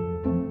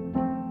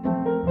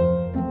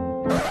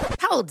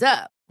 Hold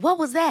up. What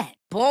was that?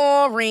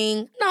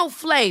 Boring. No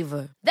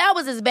flavor. That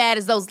was as bad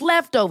as those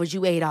leftovers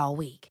you ate all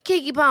week.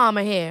 Keke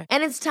Palmer here,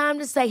 and it's time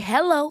to say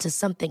hello to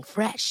something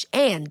fresh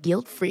and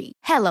guilt-free.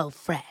 Hello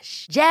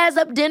Fresh. Jazz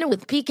up dinner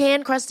with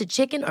pecan-crusted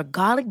chicken or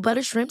garlic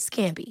butter shrimp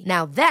scampi.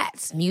 Now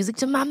that's music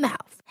to my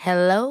mouth.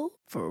 Hello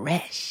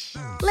Fresh.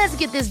 Let's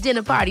get this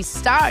dinner party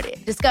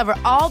started. Discover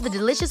all the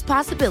delicious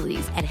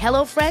possibilities at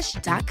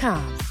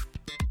hellofresh.com.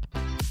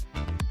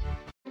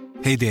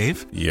 Hey, Dave.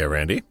 Yeah,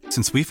 Randy.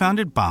 Since we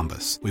founded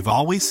Bombas, we've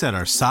always said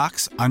our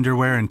socks,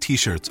 underwear, and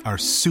T-shirts are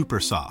super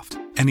soft.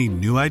 Any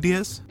new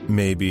ideas?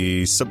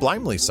 Maybe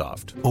sublimely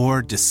soft.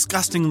 Or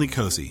disgustingly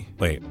cozy.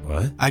 Wait,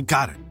 what? I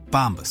got it.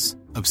 Bombas.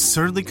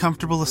 Absurdly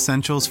comfortable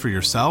essentials for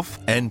yourself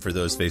and for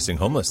those facing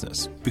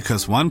homelessness.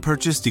 Because one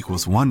purchased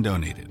equals one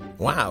donated.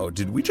 Wow,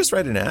 did we just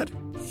write an ad?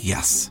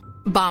 Yes.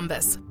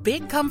 Bombas.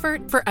 Big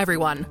comfort for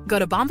everyone. Go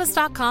to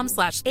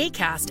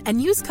bombas.com/ACAST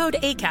and use code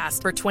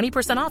ACAST for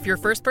 20% off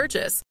your first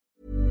purchase.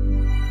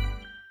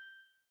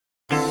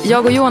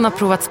 Jag och Johan har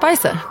provat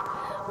Spicer.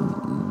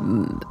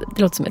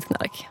 Det låter som ett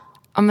knark.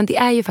 Ja, men det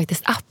är ju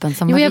faktiskt appen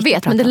som... Jo, jag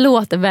vet, men det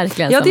låter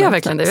verkligen som det gör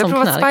verkligen det. Vi har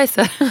provat knark.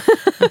 Spicer.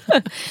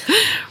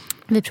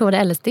 Vi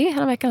provade LSD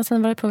hela veckan,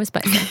 sen var det provat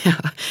Spicer. Ja,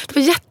 det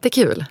var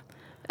jättekul.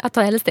 Att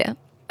ta LSD?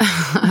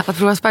 Att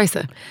prova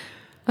Spicer.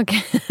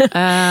 Okej.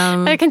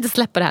 Jag kan inte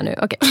släppa det här nu.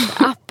 Okej.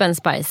 Appen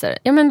Spicer.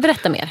 Ja, men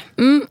berätta mer.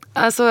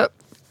 Alltså,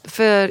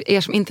 för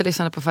er som inte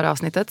lyssnade på förra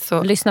avsnittet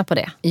så... Lyssna på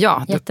det.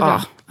 Ja,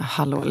 jättebra.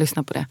 Hallå,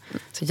 lyssna på det.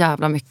 Så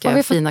jävla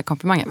mycket fina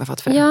komplimanger vi har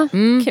fått för det. Ja,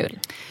 kul.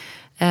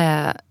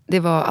 Det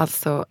var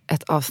alltså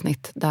ett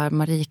avsnitt där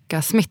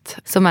Marika Smith,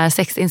 som är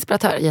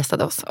sexinspiratör,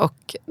 gästade oss.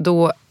 Och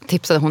då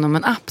tipsade hon om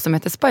en app som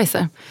heter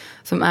Spicer.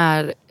 Som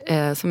är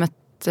som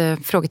ett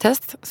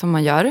frågetest som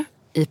man gör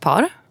i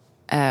par.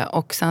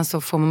 Och sen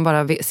så får man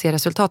bara se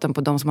resultaten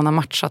på de som man har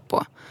matchat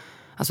på.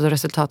 Alltså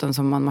resultaten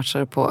som man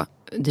matchar på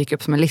dyker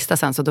upp som en lista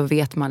sen. Så då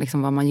vet man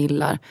liksom vad man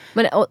gillar.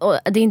 Men och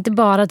det är inte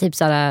bara typ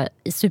såhär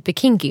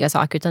superkinkiga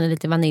saker, utan det är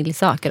lite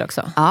vaniljsaker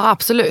också. Ja,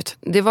 absolut.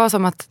 Det var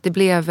som att det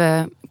blev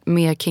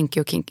mer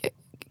kinky och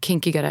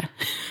kinkigare.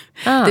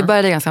 Det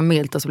började ganska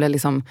milt och så blev det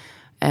liksom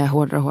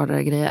hårdare och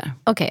hårdare grejer.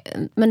 Okej,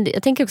 men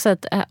jag tänker också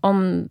att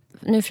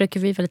nu försöker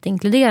vi vara lite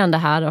inkluderande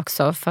här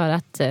också, för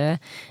att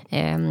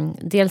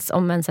dels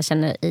om man så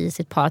känner i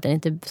sitt par att det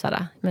inte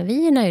såhär, men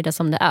vi är nöjda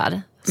som det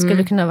är. Skulle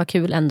det kunna vara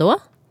kul ändå?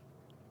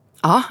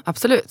 Ja,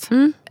 absolut.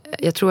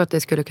 Jag tror att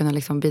det skulle kunna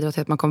liksom bidra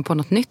till att man kommer på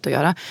något nytt att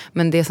göra.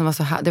 Men det som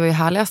var det var ju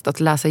härligast att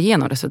läsa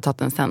igenom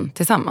resultaten sen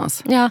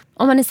tillsammans. Ja,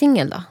 om man är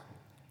singel då?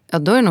 Ja,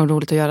 då är det nog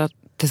roligt att göra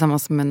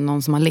tillsammans med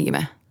någon som man ligger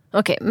med.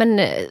 Okej,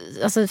 men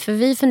alltså, för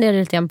vi funderar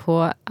lite grann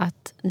på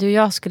att du och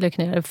jag skulle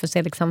kunna göra det för att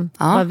se liksom,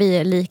 vad vi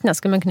är likna.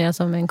 Skulle man kunna göra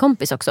som en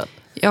kompis också?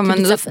 Ja,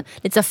 men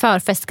lite så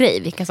förfestgrej,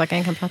 vilka saker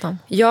jag kan prata om.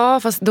 Ja,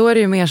 fast då är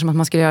det ju mer som att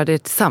man skulle göra det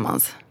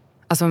tillsammans.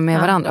 Alltså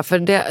med varandra.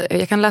 För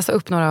jag kan läsa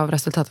upp några av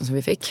resultaten som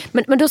vi fick.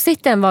 Men då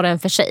sitter en var och en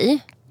för sig.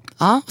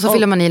 Ja, och så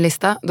fyller man i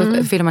lista.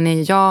 Då fyller man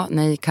i ja,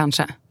 nej,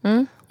 kanske.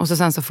 Och så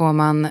sen så får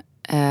man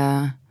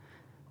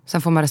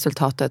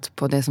resultatet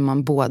på det som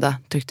man båda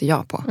tryckte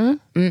ja på.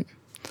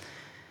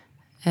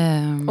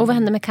 Och vad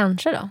hände med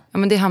kanske då? Ja,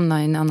 men det hamnar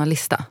i en annan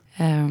lista.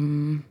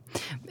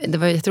 Det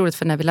var jätteroligt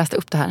för när vi läste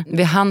upp det här.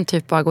 Vi hann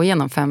typ bara gå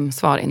igenom 5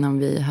 svar innan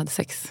vi hade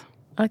sex.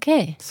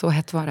 Okej. Så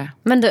hett var det.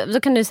 Men då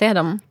kan du säga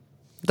dem.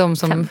 De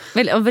som...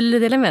 Vill du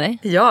dela med dig?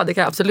 Ja, det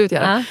kan jag absolut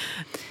göra.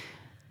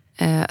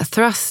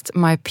 Thrust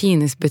my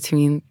penis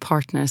between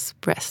partners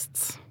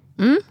breasts.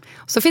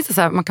 Så finns det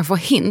så här, man kan få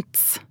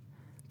hints.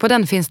 På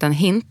den finns det en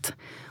hint.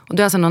 Och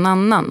det är alltså någon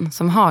annan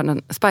som har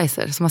en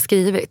Spicer som har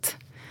skrivit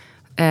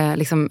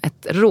liksom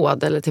ett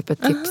råd eller typ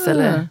ett tips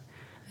eller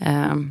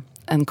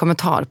en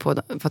kommentar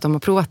på för att de har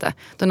provat det.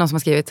 Det är någon som har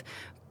skrivit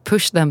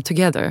push them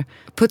together.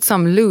 Put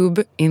some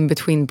lube in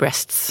between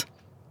breasts.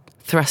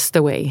 Thrust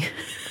away.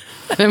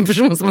 En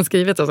person som har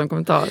skrivit det som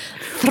kommentar.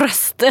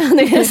 Thrust, det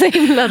är så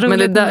himla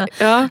roligt.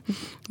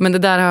 Men det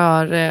där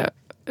har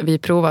vi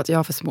provat. Jag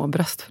har för små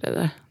bröst för det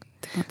där.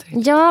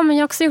 Ja, men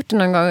jag har också gjort det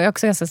någon gång. Jag har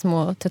också ganska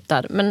små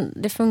tuttar. Men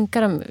det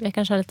funkar om jag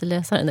kanske har lite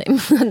lösare än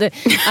dig.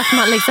 Att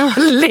man liksom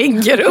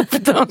lägger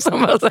upp dem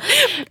som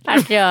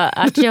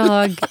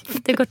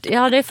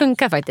det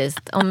funkar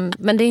faktiskt.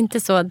 Men det är inte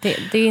så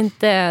det är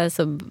inte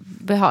så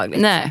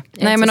behagligt. Nej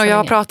men jag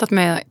har pratat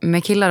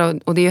med killar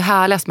och det är ju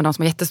härligast med de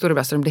som har jättestora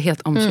bröst och de blir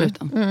helt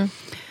omsluten.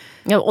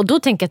 Ja, och då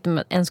tänker jag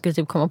att en skulle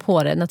typ komma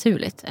på det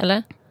naturligt,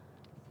 eller?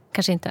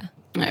 Kanske inte.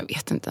 Nej, jag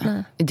vet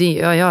inte.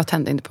 Jag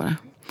tänder inte på det.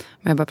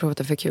 Men jag bara provat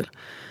det för kul.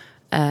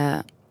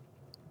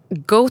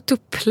 Go to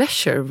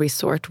pleasure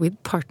resort with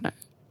partner.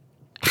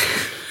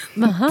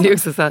 Det är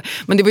också så här,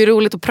 men det var ju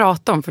roligt att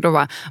prata om. För då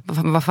bara,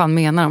 vad fan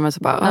menar de? Och så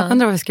bara,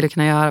 undrar vad vi skulle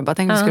kunna göra. Bara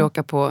tänkte vi skulle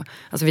åka på,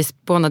 alltså vi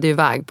spånade ju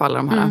iväg på alla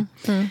de här.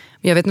 Men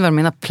jag vet inte vad de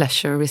menar,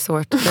 pleasure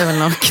resort. Det är väl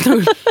någon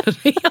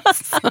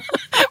knullresa.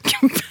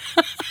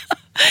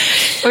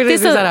 Och det är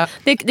så här,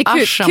 det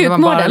är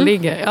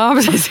kukmården. Ja,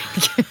 precis.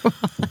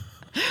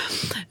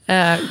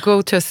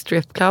 Go to a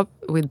strip club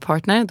with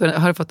partner. Då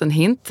har du fått en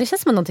hint. Det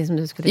känns som någonting som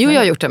du skulle göra. Jo,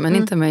 jag har gjort det, men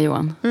inte med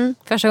Johan.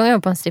 Första gången jag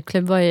var på en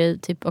stripklubb var ju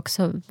typ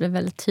också, blev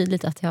väldigt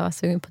tydligt att jag var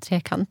sugen på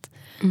trekant.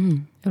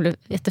 Jag blev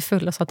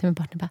jättefull och sa till min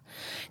partner bara,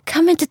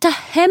 kan vi inte ta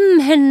hem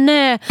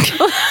henne?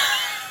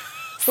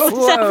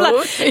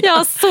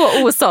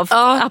 Så osoft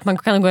att man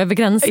kan gå över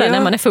gränser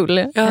när man är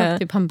full.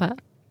 Typ han bara,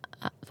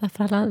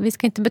 vi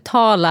ska inte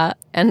betala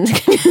en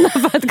kvinna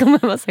för att komma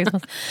med sex.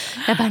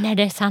 Jag bara, nej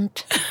det är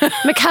sant.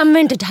 Men kan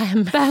man inte ta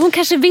hem? Hon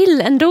kanske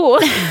vill ändå.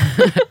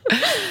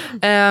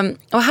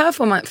 Och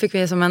här fick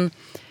vi som en...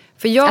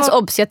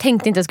 jag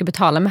tänkte inte att jag skulle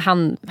betala,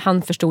 men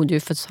han förstod ju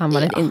för att han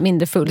var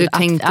mindre full. Du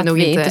tänkte att nog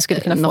vi inte skulle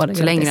kunna få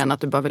det längre än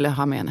att du bara ville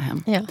ha med henne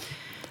hem. Ja.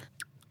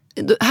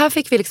 Här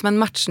fick vi liksom en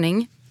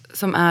matchning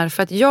som är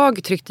för att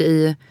jag tryckte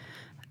i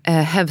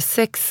have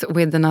sex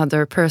with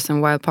another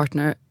person while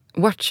partner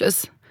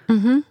watches.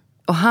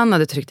 Och han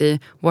hade tryckt i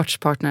watch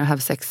partner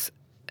have sex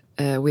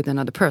with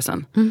another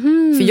person.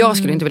 För jag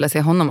skulle inte vilja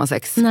se honom ha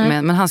sex.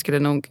 Men han skulle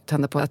nog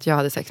tända på att jag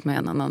hade sex med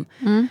en annan.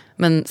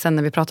 Men sen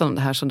när vi pratade om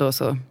det här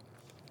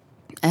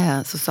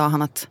så sa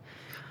han att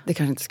det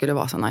kanske inte skulle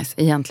vara så nice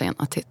egentligen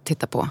att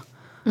titta på.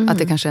 Att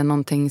det kanske är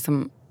någonting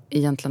som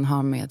egentligen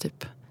har med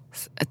typ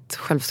ett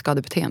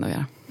självskadebeteende att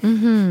göra.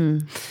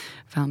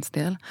 För hans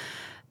del.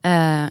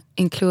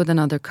 Include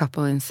another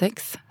couple in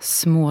sex.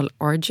 Small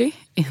orgy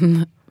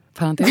in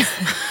parentes.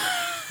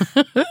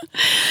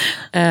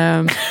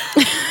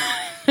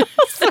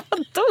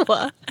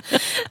 Vadå?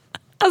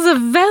 Alltså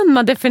vem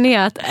har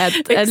definierat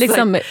ett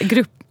liksom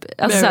grupp,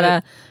 alltså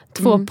såhär,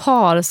 två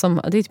par som,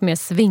 det är typ mer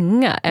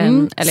svinga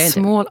än, eller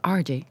small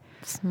RG.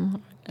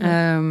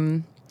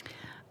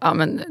 Ja,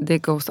 men det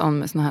goes on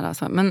med såna här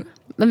alltså. Men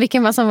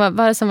vilken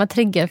var det som var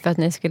trigger för att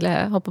ni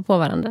skulle hoppa på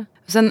varandra?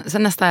 Sen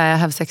nästa är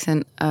have sex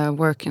in a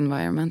work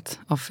environment,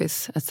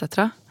 office, etc.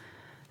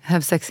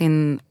 Have sex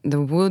in the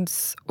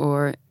woods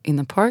or in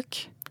a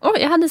park.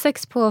 Jag hade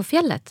sex på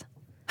fjället.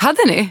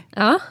 Hade ni?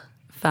 Ja.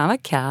 Fan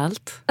vad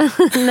kallt.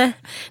 Nej,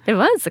 det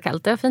var inte så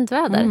kallt, det var fint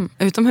väder.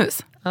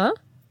 Utomhus? Ja.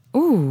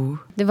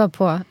 Det var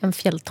på en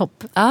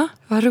fjälltopp. Ja,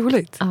 vad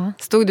roligt. Ja.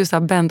 Stod du så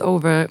här bend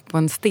over på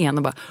en sten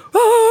och bara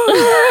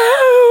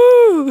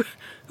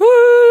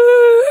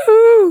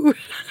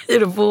i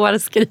det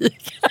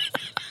vårskrik.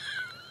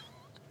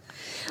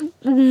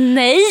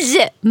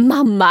 Nej,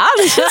 mamma!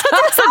 Det känns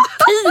så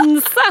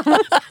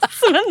pinsamt.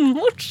 Som en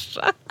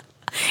morsa.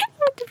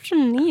 Jag var typ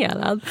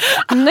generad.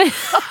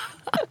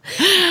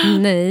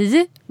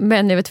 Nej,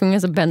 men jag var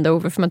tvungen att bända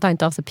over för man tar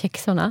inte av sig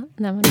pjäxorna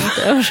när man är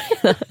ute över.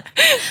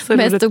 Men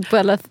jag stod på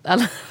alla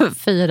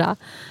 4.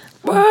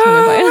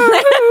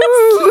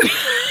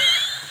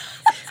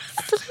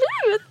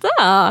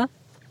 Sluta!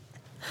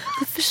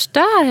 Du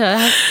förstör det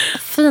här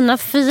fina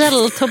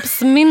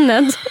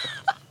fjälltoppsminnet.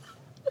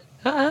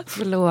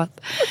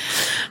 Förlåt.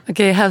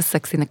 Okej, have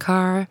sex in a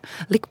car.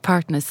 Lick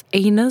partners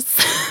anus.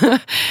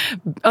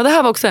 Ja, det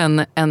här var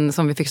också en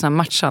som vi fick sån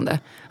matchande.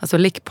 Alltså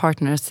lick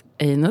partners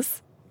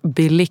anus.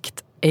 Be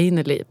licked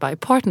anally by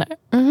partner.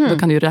 Då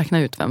kan du ju räkna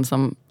ut vem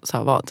som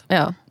sa vad.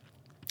 Ja.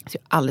 Så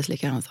jag alldeles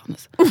lika hans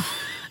anus.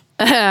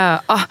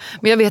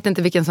 Men jag vet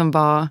inte vilken som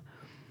var...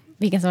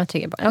 Vilken som var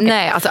trigger på. Okay.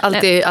 Nej, alltså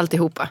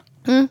alltihopa.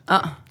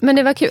 Ja. Men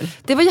det var kul.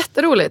 Det var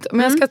jätteroligt.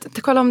 Men jag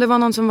ska kolla om det var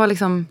någon som var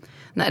liksom...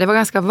 Nej, det var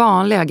ganska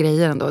vanliga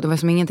grejer ändå. Det var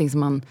som ingenting som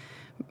man...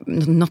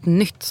 Något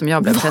nytt som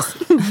jag blev test.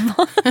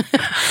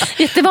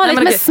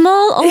 Jättevanligt med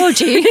small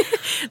orgy.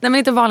 Nej, men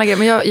inte vanliga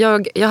grejer.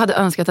 Men jag hade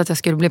önskat att jag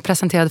skulle bli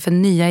presenterad för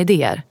nya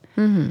idéer.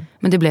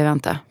 Men det blev jag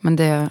inte.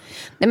 Nej,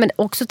 men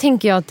också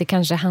tänker jag att det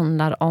kanske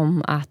handlar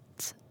om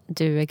att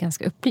du är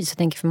ganska upplyst. Jag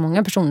tänker för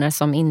många personer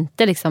som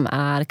inte liksom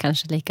är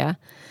kanske lika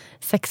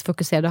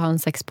sexfokuserade och har en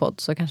sexpodd,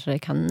 så kanske det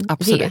kan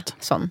ge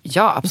sån.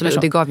 Ja,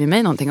 absolut. Det gav ju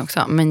mig någonting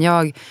också. Men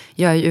jag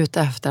är ju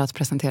ute efter att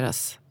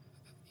presenteras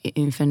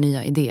inför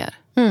nya idéer.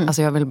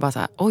 Alltså jag vill bara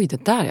säga, oj,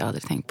 det där jag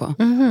aldrig tänkt på.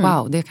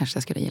 Wow, det kanske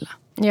jag skulle gilla.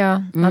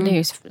 Ja, det är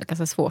ju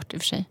ganska svårt i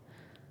och för sig.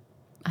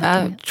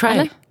 Try.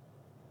 Eller?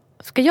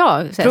 Ska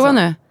jag säga prova så?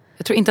 Nu.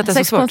 Jag tror inte att det är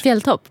sex så svårt. Sex på en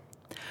fjälltopp.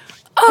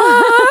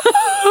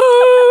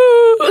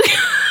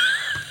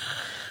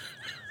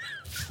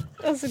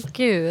 Alltså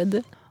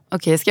gud.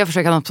 Okej, ska jag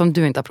försöka något som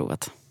du inte har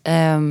provat?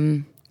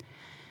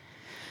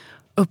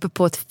 Uppe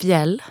på ett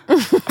fjäll.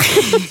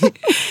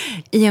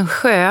 I en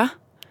sjö.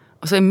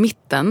 Och så i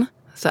mitten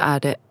så är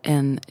det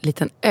en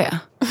liten ö.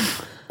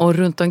 Och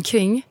runt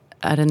omkring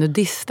är det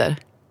nudister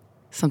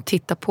som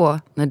tittar på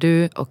när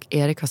du och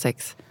Erik har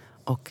sex.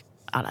 Och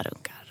alla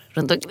runkar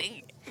runt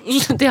omkring.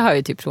 Det har jag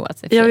ju typ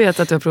provat. Jag vet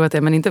att du har provat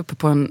det, men inte uppe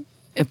på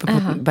på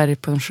ett berg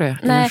på en sjö.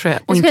 Nej, en sjö.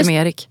 Och inte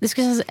med Erik. Det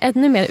skulle vara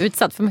ännu mer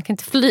utsatt, för man kan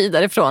inte fly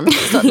därifrån.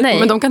 Så, nej.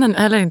 Men de kan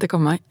heller inte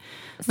komma.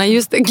 Nej,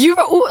 just det. Gud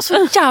vad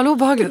så jävla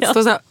obehagligt.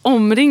 Stå så här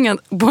omringad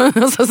på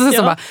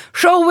så bara,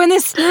 showen är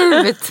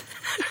slut.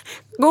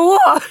 Gå!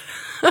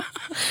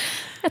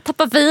 Jag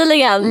tappar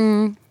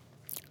feelingen.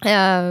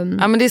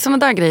 Ja, men det är såna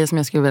där grejer som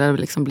jag skulle vilja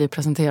liksom bli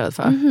presenterad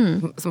för.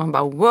 Så man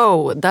bara,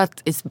 wow,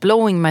 that is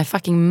blowing my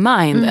fucking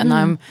mind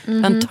and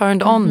I'm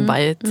turned on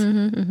by it.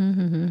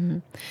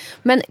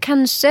 Men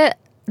kanske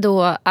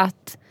då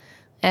att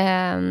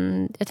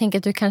jag tänker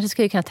att du kanske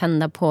skulle kunna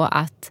tända på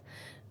att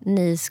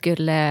ni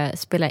skulle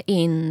spela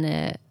in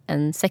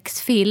en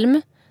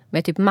sexfilm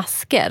med typ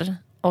masker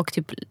och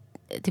typ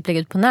lägga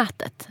ut på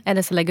nätet.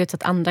 Eller så lägga ut så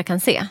att andra kan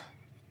se.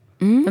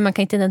 Men man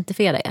kan inte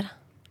identifiera er.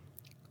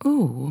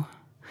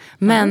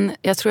 Men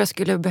jag tror jag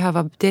skulle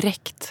behöva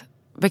direkt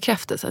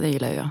bekräftelse, det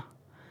gillar jag.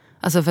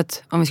 Alltså för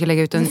att om vi ska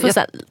lägga ut en...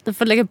 Du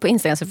får lägga upp på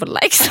Instagram så du får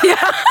likes.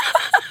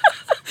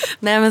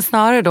 Nej, men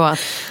snarare då att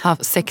ha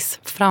sex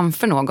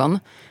framför någon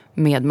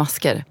med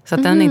masker. Så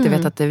att den inte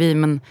vet att det är vi,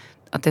 men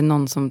att det är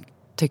någon som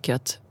tycker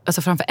att...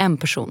 Alltså framför en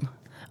person.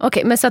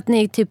 Okej, men så att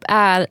ni typ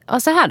är... Ja,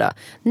 så här då.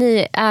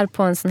 Ni är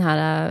på en sån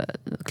här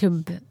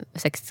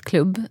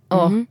sexklubb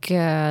och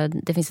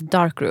det finns ett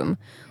darkroom.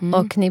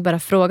 Och ni bara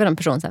frågar en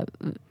person så här...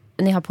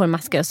 Ni har på en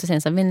masker och så säger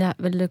ni så här,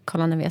 vill du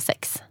kolla när vi har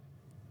sex?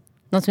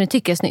 Något som ni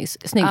tycker är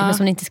snyggt men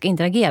som ni inte ska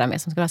interagera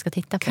med, som bara ska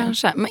titta på.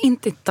 Kanske, men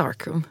inte i ett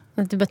darkroom.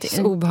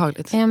 Så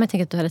obehagligt. Ja, men jag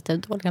tänker att du har lite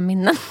dåliga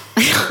minnen.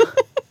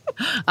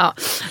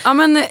 Ja,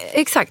 men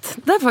exakt.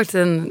 Det är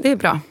faktiskt det är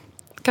bra.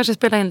 Kanske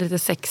spela in lite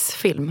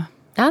sexfilm.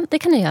 Ja, det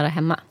kan du göra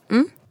hemma.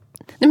 Nej,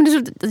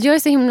 men jag är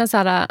så himla så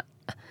här...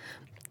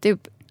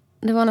 Typ,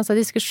 det var någon så här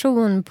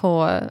diskussion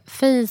på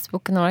Facebook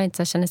och några inte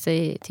så här känner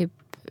sig typ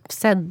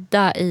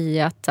sedda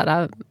i att så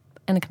här,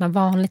 en kan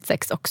ha vanligt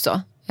sex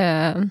också.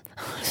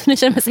 Så nu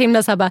känner jag så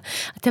himla så här, bara,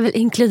 att jag vill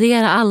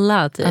inkludera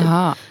alla. Typ.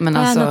 Aha, men det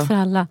är alltså, något för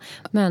alla.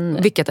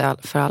 Men, vilket är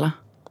för alla?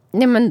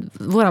 Nej, men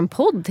våran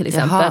podd till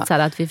exempel. Jaha. Att, så här,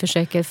 att vi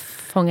försöker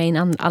fånga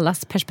in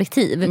allas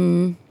perspektiv.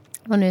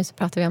 Och nu så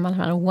pratar vi om alla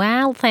de här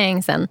wow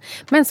thingsen.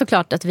 Men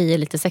såklart att vi är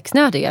lite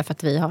sexnödiga för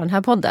att vi har den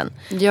här podden.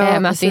 Ja,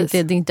 men att det är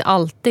precis. inte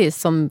alltid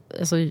som...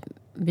 Alltså,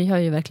 vi har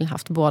ju verkligen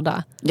haft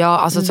båda. Ja,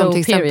 alltså som low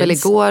till exempel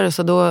periods. igår.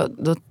 Så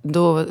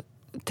då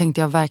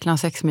tänkte jag verkligen ha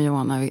sex med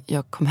Johan. När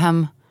jag kom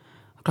hem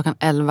klockan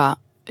 11.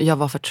 Jag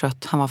var för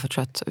trött, han var för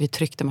trött. Vi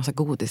tryckte massa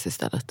godis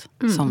istället.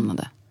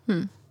 Somnade.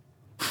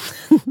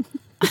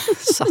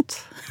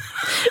 Satt.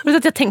 Och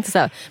att jag tänkte så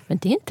här, men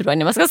det är inte bra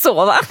när man ska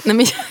sova. Nej,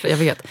 men jag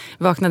vet.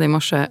 Vaknade i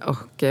morse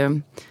och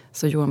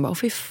så Johan bara, åh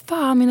fy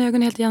fan, mina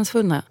ögon är helt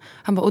igensvullna.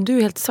 Han bara, och du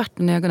är helt svart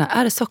i ögonen.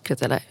 Är det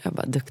sockret eller? Jag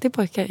bara, duktig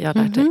pojke, jag har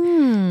lärt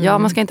dig. Ja,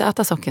 man ska inte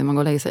äta socker när man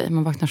går och lägger sig.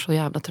 Man vaknar så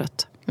jävla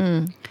trött.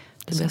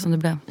 Det blev som det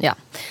blev. Ja.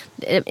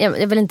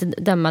 Jag vill inte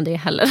döma det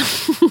heller.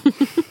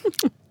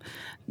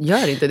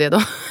 Gör inte det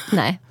då.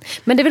 Nej.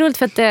 Men det är väl roligt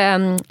för att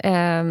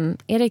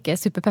Erik är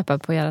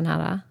superpeppad på att göra den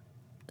här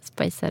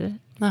Spacer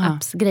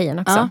apps-grejen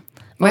också. Ja.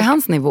 Vad är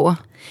hans nivå?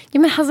 Ja,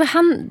 men alltså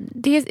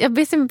jag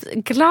blir så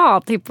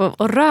glad typ,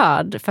 och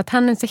rörd för att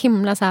han är så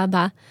himla så här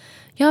bara,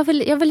 jag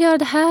vill göra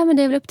det här med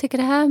dig, jag vill upptäcka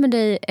det här med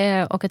dig,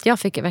 och att jag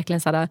fick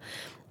verkligen så här,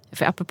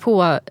 för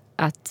apropå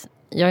att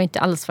jag inte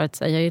alls varit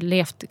så här, jag har ju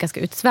levt ganska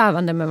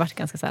utsvävande men varit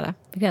ganska så här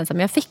begränsad,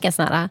 men jag fick en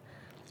sån här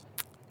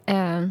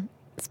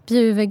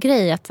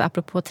spjuvegrej att så,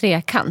 apropå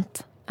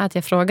trekant, att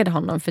jag frågade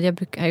honom, för jag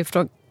brukar ju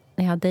fråga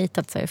när jag har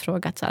dejtat så har jag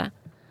frågat så här,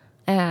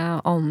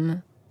 om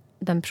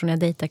den person jag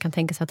dejtar kan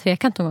tänka sig ha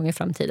trekant någon gång i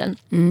framtiden.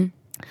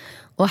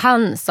 Och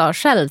han sa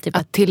själv typ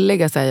att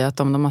tillägga sig att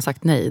om de har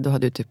sagt nej, då har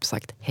du typ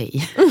sagt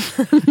hej.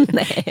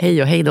 Nej.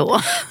 Hej och hej då.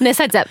 Nej,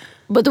 sagt såhär,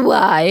 but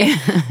why?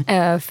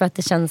 För att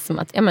det känns som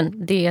att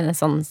det är en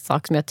sån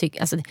sak som jag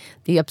tycker, alltså,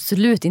 det är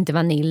absolut inte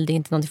vanilj, det är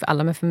inte något för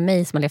alla, men för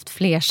mig som har levt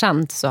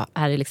flersamt så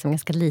är det liksom en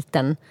ganska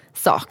liten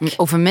sak.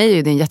 Och för mig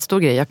är det en jättestor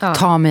grej, jag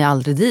tar mig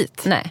aldrig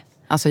dit. Nej.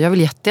 Alltså jag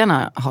vill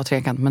jättegärna ha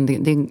trekant, men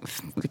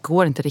det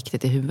går inte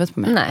riktigt i huvudet på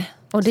mig. Nej,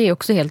 och det är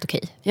också helt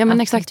okej. Ja,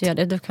 men exakt. Du gör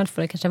det. Då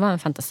får det kanske vara en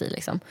fantasi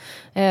liksom.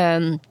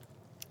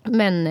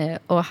 Men,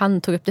 och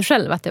han tog upp det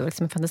själv att det var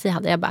liksom en fantasi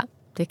hade. Jag bara,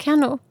 det kan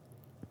jag nog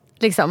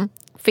liksom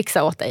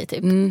fixa åt dig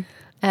typ.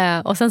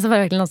 Och sen så var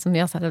det verkligen något som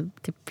jag så här,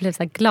 typ, blev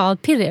så här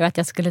gladpirrig över att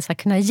jag skulle så här,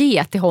 kunna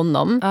ge till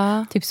honom.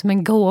 Typ som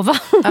en gåva.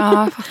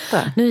 Ja,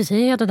 fattar. Nu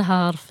ger du det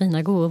här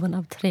fina gåvan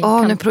av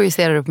trekant. Nu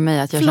projicerar du på mig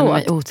att jag känner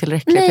mig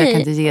otillräcklig. För jag kan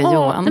inte ge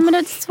Johan. Nej, men det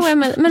är så jag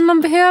menar. Men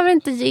man behöver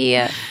inte ge.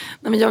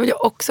 Nej, men jag vill ju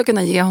också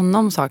kunna ge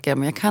honom saker,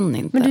 men jag kan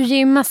inte. Men du ger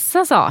ju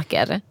massa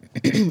saker.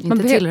 Inte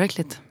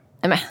tillräckligt.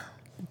 Nej, men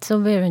så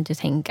behöver du inte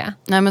tänka.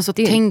 Nej, men så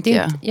tänker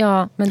jag.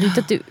 Ja, men det är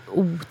inte att du är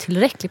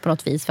otillräcklig på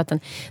något vis. För att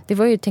det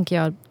var ju, tänker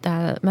jag,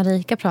 där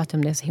Marika pratade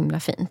om det så himla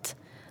fint.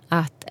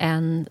 Att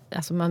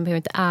alltså man behöver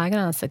inte äga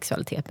en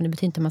sexualitet, men det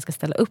betyder inte att man ska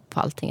ställa upp på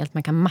allting. Att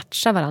man kan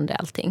matcha varandra i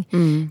allting.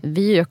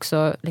 Vi är ju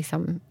också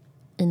liksom,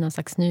 i någon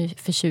slags ny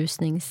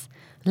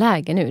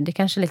förtjusningsläge nu. Det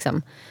kanske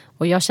liksom,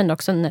 och jag kände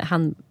också när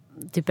han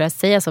typ började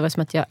säga så, var det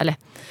som att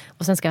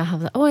och sen ska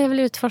jag vill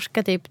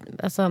utforska typ,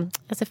 alltså,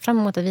 jag ser fram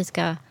emot att vi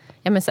ska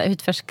så här,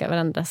 utforska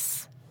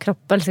varandras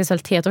kroppar eller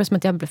sexualitet. Och det var som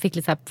att jag fick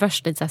lite så här,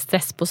 först lite så här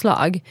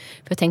stresspåslag.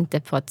 För jag tänkte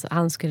på att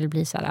han skulle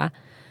bli så här,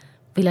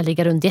 vilja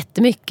ligga runt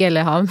jättemycket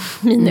eller ha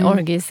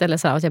mini-orgis eller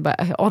så här, och jag bara,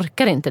 jag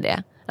orkar inte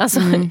det. Alltså,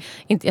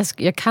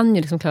 jag kan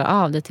ju liksom klara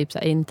av det typ så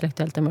här,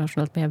 intellektuellt och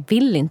emotionellt, men jag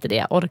vill inte det.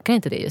 Jag orkar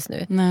inte det just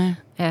nu. Nej.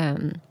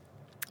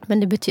 Men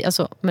det betyder,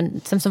 alltså,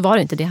 men sen så var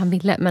det inte det han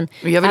ville. Men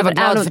jag vill vara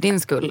glad för din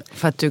skull.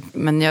 För att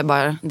men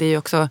det är ju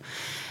också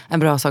en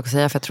bra sak att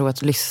säga, för jag tror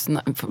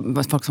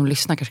att folk som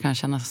lyssnar kanske kan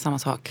känna samma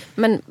sak.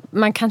 Men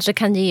man kanske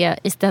kan ge,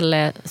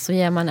 istället så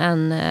ger man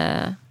en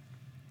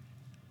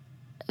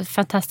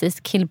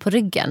fantastisk kill på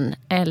ryggen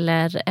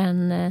eller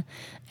en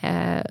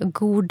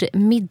god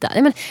middag.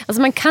 Men,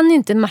 alltså man kan ju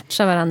inte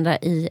matcha varandra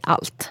i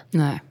allt.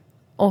 Nej.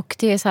 Och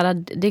det är så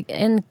här,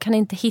 en kan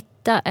inte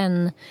hitta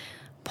en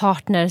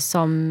partner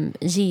som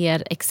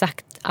ger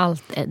exakt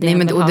allt det. Nej,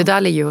 men och det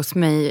där ligger hos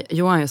mig.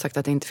 Johan har ju sagt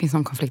att det inte finns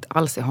någon konflikt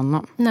alls i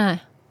honom. Nej.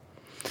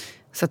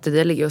 Så att det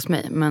där ligger hos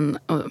mig. Men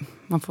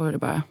man får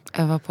bara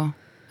öva på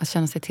att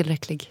känna sig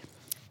tillräcklig.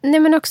 Nej,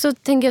 men också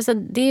tänker jag så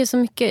att det är så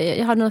mycket.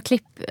 Jag har några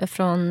klipp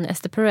från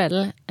Esther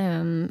Perel,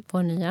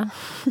 vår nya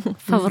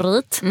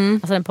favorit.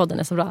 Alltså den podden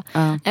är så bra.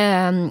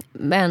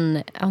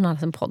 Men hon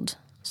har en podd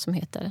som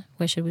heter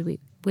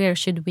Where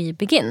Should We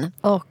Begin?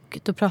 Och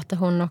då pratar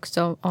hon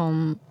också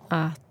om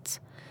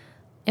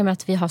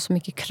att vi har så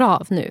mycket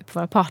krav nu på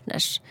våra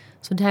partners.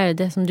 Så det här,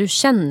 det som du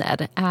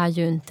känner är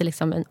ju inte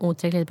liksom en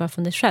otillräcklighet bara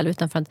från dig själv,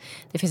 utan för att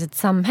det finns ett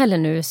samhälle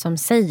nu som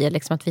säger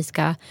liksom att vi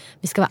ska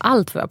vara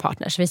allt för våra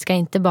partners. Vi ska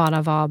inte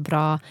bara vara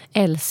bra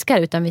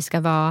älskare, utan vi ska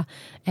vara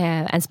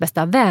ens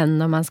bästa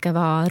vän, och man ska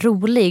vara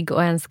rolig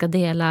och en ska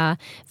dela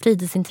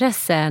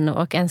fritidsintressen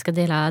och en ska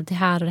dela det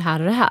här och det här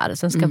och det här.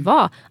 Så en ska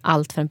vara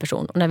allt för en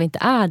person, och när vi inte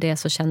är det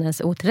så känner en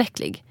sig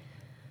otillräcklig.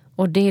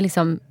 Och det är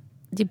liksom,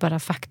 det är bara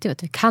faktum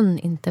att vi kan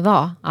inte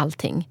vara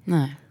allting.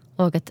 Nej.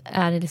 Och att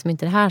är det liksom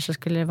inte det här så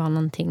skulle det vara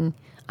någonting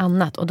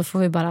annat. Och då får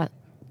vi bara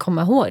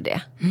komma ihåg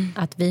det.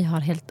 Att vi har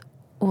helt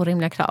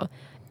orimliga krav.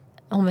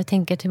 Om vi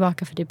tänker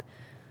tillbaka för typ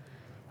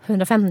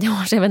 150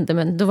 år sedan, jag vet inte,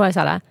 men då var det så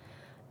här: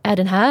 är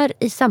den här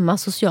i samma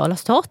sociala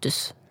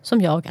status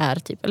som jag är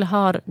typ, eller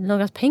har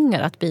några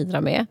pengar att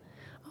bidra med?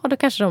 Ja, då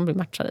kanske de blir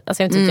matchade.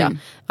 Alltså jag vet inte,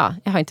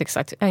 jag har inte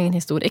exakt, jag är ingen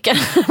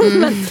historiker.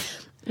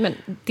 men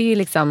det är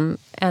liksom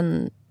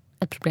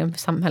ett problem för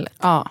samhället.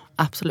 Ja,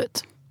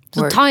 absolut.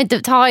 Så ta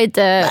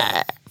inte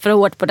för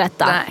hårt på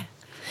detta. Nej.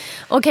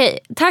 Okej,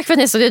 tack för att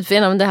ni stod ut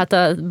genom det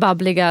här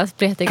babbliga,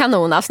 spretiga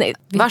kanonavsnitt.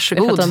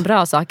 Varsågod. Vi pratar om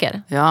bra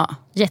saker. Ja.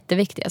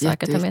 Jätteviktiga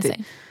saker att ta med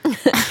sig.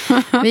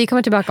 Vi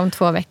kommer tillbaka om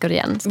 2 veckor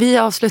igen. Vi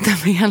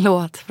avslutar med en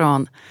låt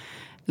från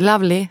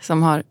Lovely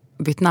som har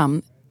bytt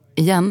namn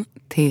igen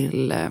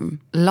till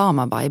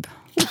Lama Vibe.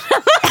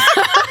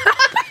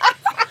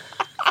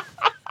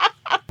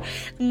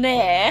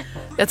 Nej.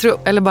 Jag tror,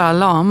 eller bara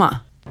Lama.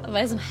 Vad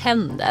är det som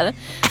händer?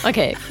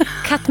 Okej,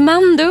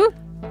 Kathmandu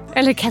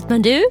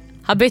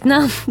har bytt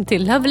namn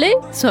till Lovely,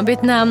 som har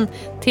bytt namn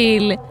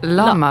till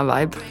Lama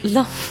Vibe.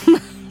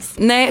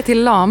 Nej,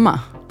 till Lama.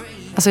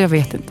 Alltså jag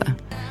vet inte.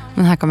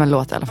 Men här kommer en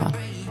låt i alla fall.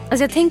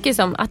 Alltså jag tänker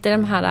som att det är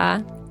de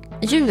här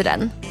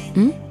djuren.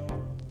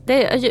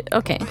 Det är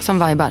okej.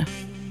 Som vibar.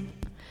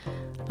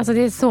 Alltså det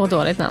är så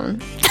dåligt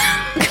namn.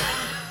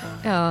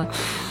 Ja,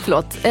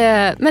 förlåt.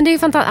 Men det är ju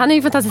han är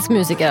ju fantastisk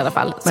musiker i alla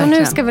fall. Så verkligen.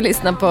 nu ska vi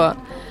lyssna på...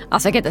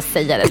 Alltså jag kan inte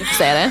säga det, du får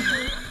säga det.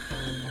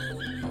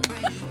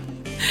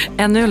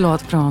 Ännu en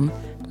låt från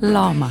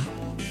Lama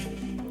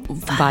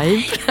Vibe.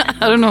 I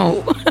don't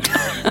know.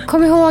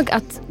 Kom ihåg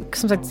att,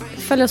 som sagt,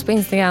 följ oss på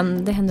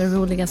Instagram. Det händer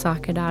roliga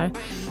saker där.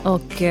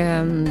 Och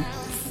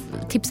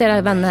tipsa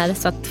era vänner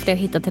så att fler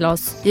hittar till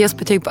oss. Ge oss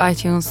betyg på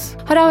iTunes.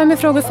 Hör av er med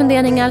frågor,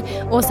 funderingar,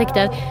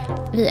 åsikter.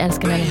 Vi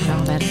älskar när ni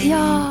hör av er.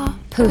 Ja,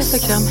 puss och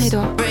kram, hej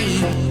då.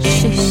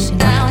 Kyss i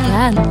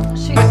nacken.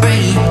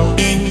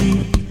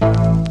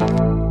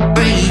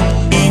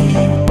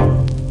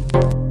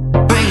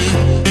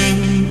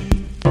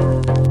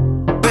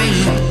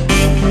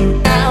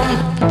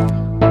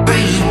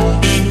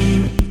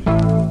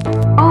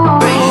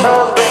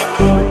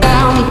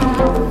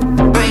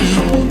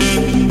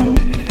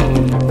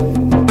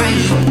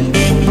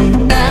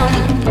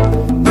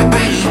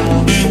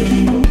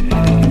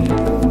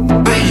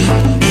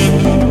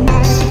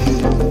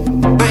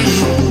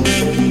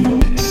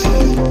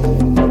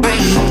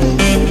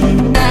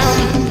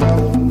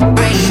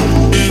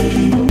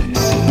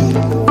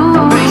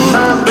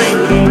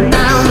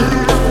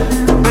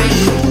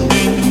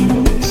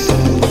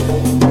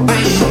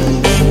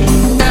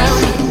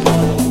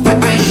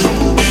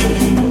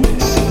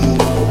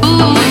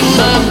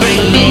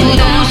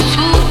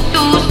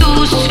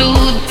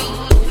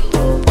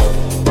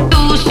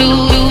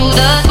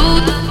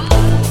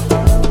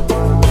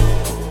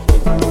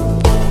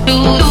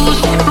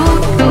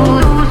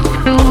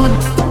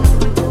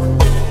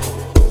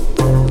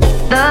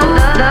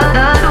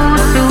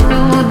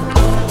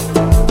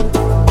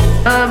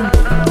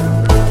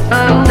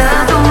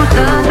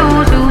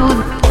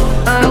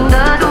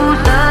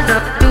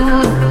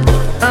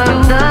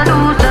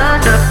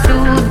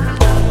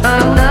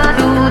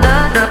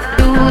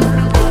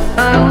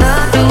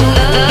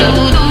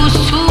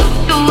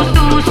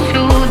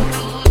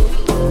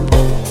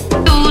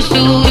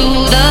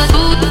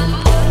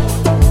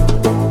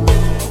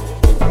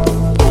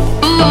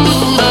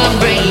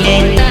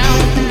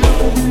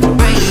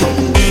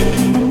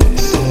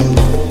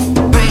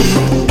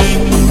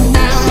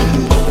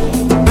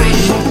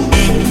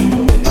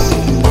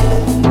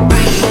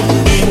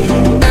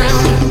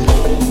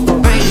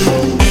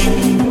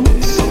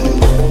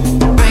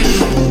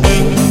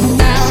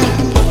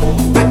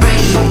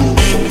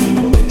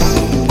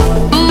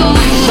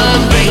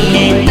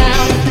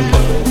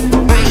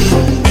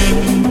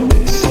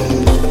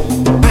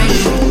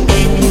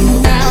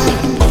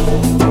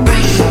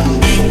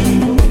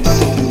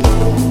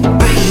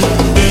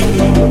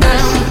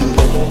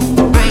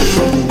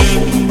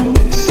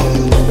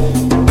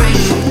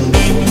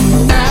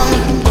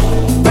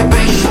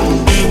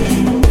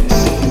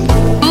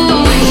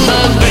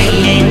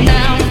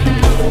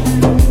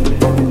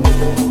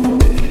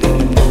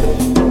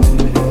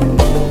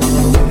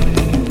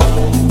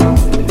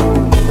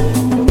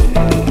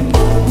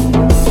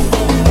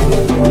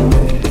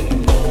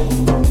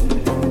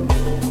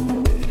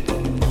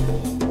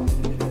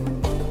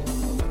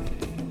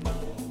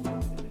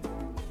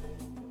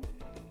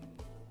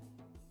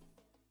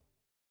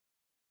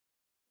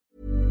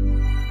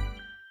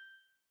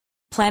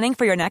 Planning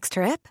for your next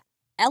trip?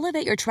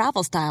 Elevate your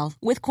travel style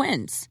with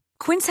Quince.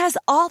 Quince has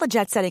all the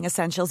jet-setting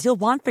essentials you'll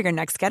want for your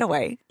next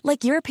getaway,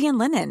 like European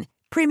linen,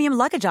 premium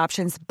luggage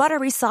options,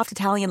 buttery soft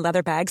Italian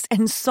leather bags,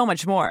 and so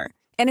much more.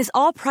 And is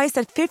all priced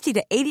at 50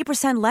 to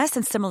 80% less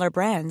than similar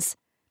brands.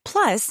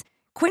 Plus,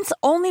 Quince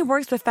only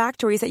works with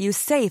factories that use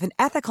safe and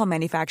ethical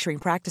manufacturing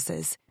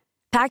practices.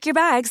 Pack your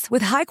bags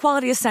with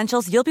high-quality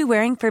essentials you'll be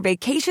wearing for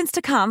vacations to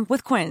come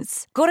with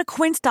Quince. Go to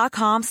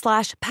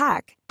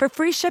quince.com/pack for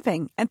free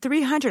shipping and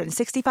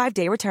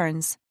 365-day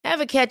returns.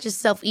 Ever catch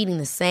yourself eating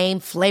the same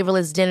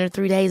flavorless dinner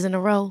 3 days in a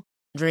row?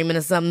 Dreaming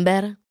of something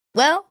better?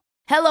 Well,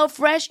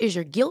 HelloFresh is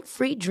your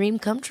guilt-free dream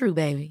come true,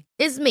 baby.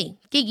 It's me,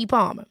 Keke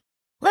Palmer.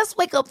 Let's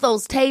wake up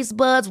those taste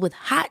buds with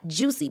hot,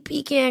 juicy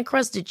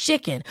pecan-crusted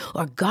chicken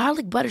or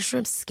garlic butter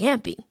shrimp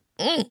scampi.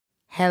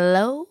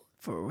 Hello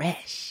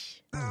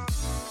Fresh.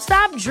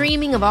 Stop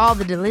dreaming of all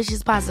the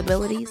delicious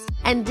possibilities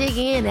and dig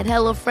in at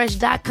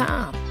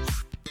HelloFresh.com.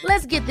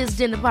 Let's get this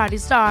dinner party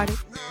started.